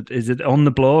mention it. Is it on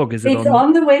the blog? It's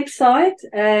on the website.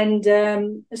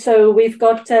 And so we've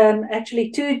got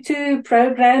actually two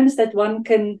programs that one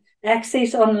can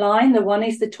access online. The one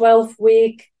is the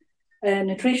 12-week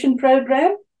nutrition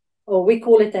program, or we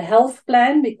call it a health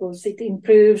plan because it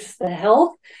improves the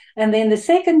health. And then the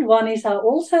second one is I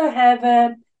also have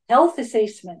a health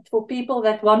assessment for people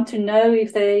that want to know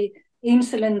if they're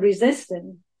insulin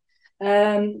resistant.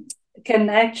 Can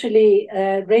actually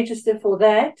register for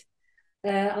that.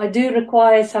 I do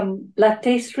require some blood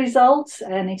test results,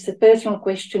 and it's a personal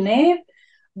questionnaire.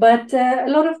 But a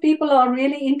lot of people are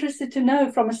really interested to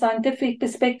know from a scientific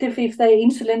perspective if they're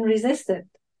insulin resistant.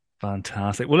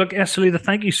 Fantastic. Well, look, Estrelita,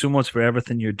 thank you so much for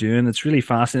everything you're doing. It's really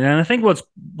fascinating. And I think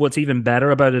what's even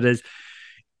better about it is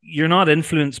you're not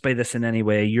influenced by this in any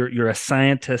way. You're a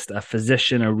scientist, a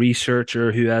physician, a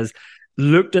researcher who has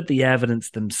looked at the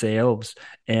evidence themselves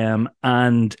and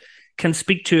can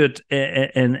speak to it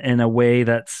in a way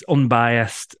that's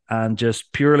unbiased and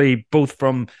just purely both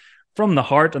from the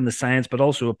heart and the science, but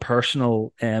also a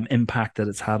personal impact that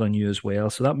it's had on you as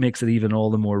well. So that makes it even all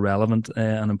the more relevant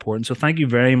and important. So thank you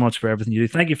very much for everything you do.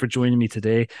 Thank you for joining me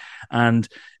today. And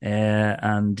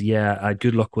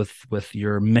good luck with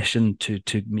your mission to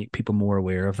make people more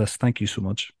aware of this. Thank you so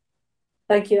much.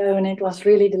 Thank you, Owen. It was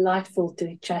really delightful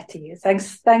to chat to you.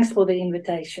 Thanks for the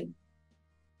invitation.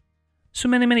 So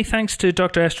many thanks to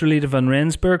Dr. Estrelita van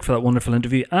Rensburg for that wonderful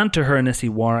interview, and to her and Issy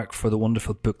Warwick for the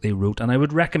wonderful book they wrote. And I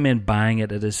would recommend buying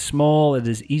it. It is small, it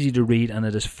is easy to read, and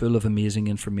it is full of amazing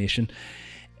information.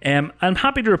 I'm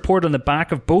happy to report on the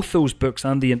back of both those books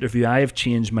and the interview, I have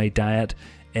changed my diet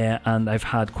and I've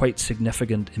had quite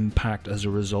significant impact as a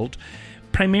result.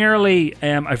 Primarily,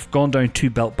 I've gone down 2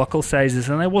 belt buckle sizes,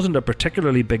 and I wasn't a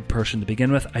particularly big person to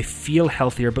begin with. I feel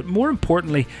healthier, but more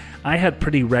importantly, I had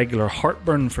pretty regular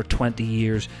heartburn for 20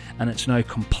 years, and it's now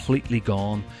completely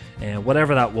gone.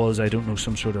 Whatever that was, I don't know,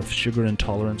 some sort of sugar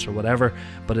intolerance or whatever,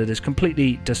 but it has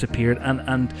completely disappeared,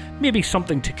 and maybe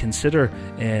something to consider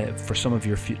for some of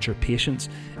your future patients,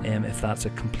 if that's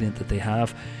a complaint that they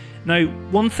have. Now,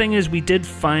 one thing is, we did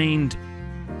find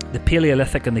the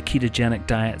Paleolithic and the ketogenic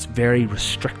diets very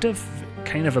restrictive,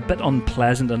 kind of a bit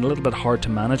unpleasant and a little bit hard to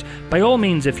manage. By all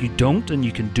means, if you don't and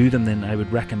you can do them, then I would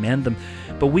recommend them.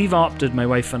 But we've opted, my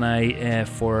wife and I,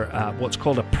 for what's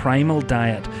called a primal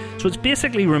diet. So it's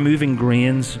basically removing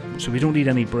grains. So we don't eat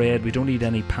any bread, we don't eat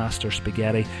any pasta or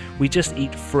spaghetti. We just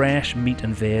eat fresh meat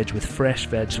and veg with fresh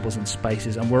vegetables and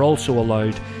spices, and we're also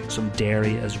allowed some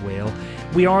dairy as well.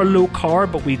 We are low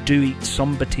carb, but we do eat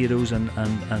some potatoes and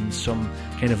some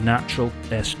kind of natural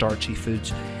starchy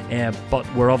foods.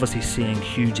 But we're obviously seeing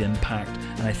huge impact,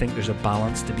 and I think there's a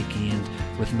balance to be gained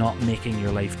with not making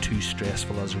your life too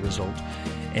stressful as a result.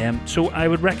 So I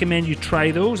would recommend you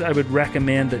try those. I would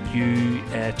recommend that you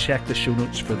check the show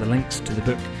notes for the links to the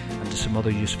book and to some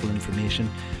other useful information.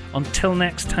 Until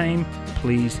next time,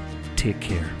 please take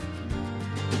care.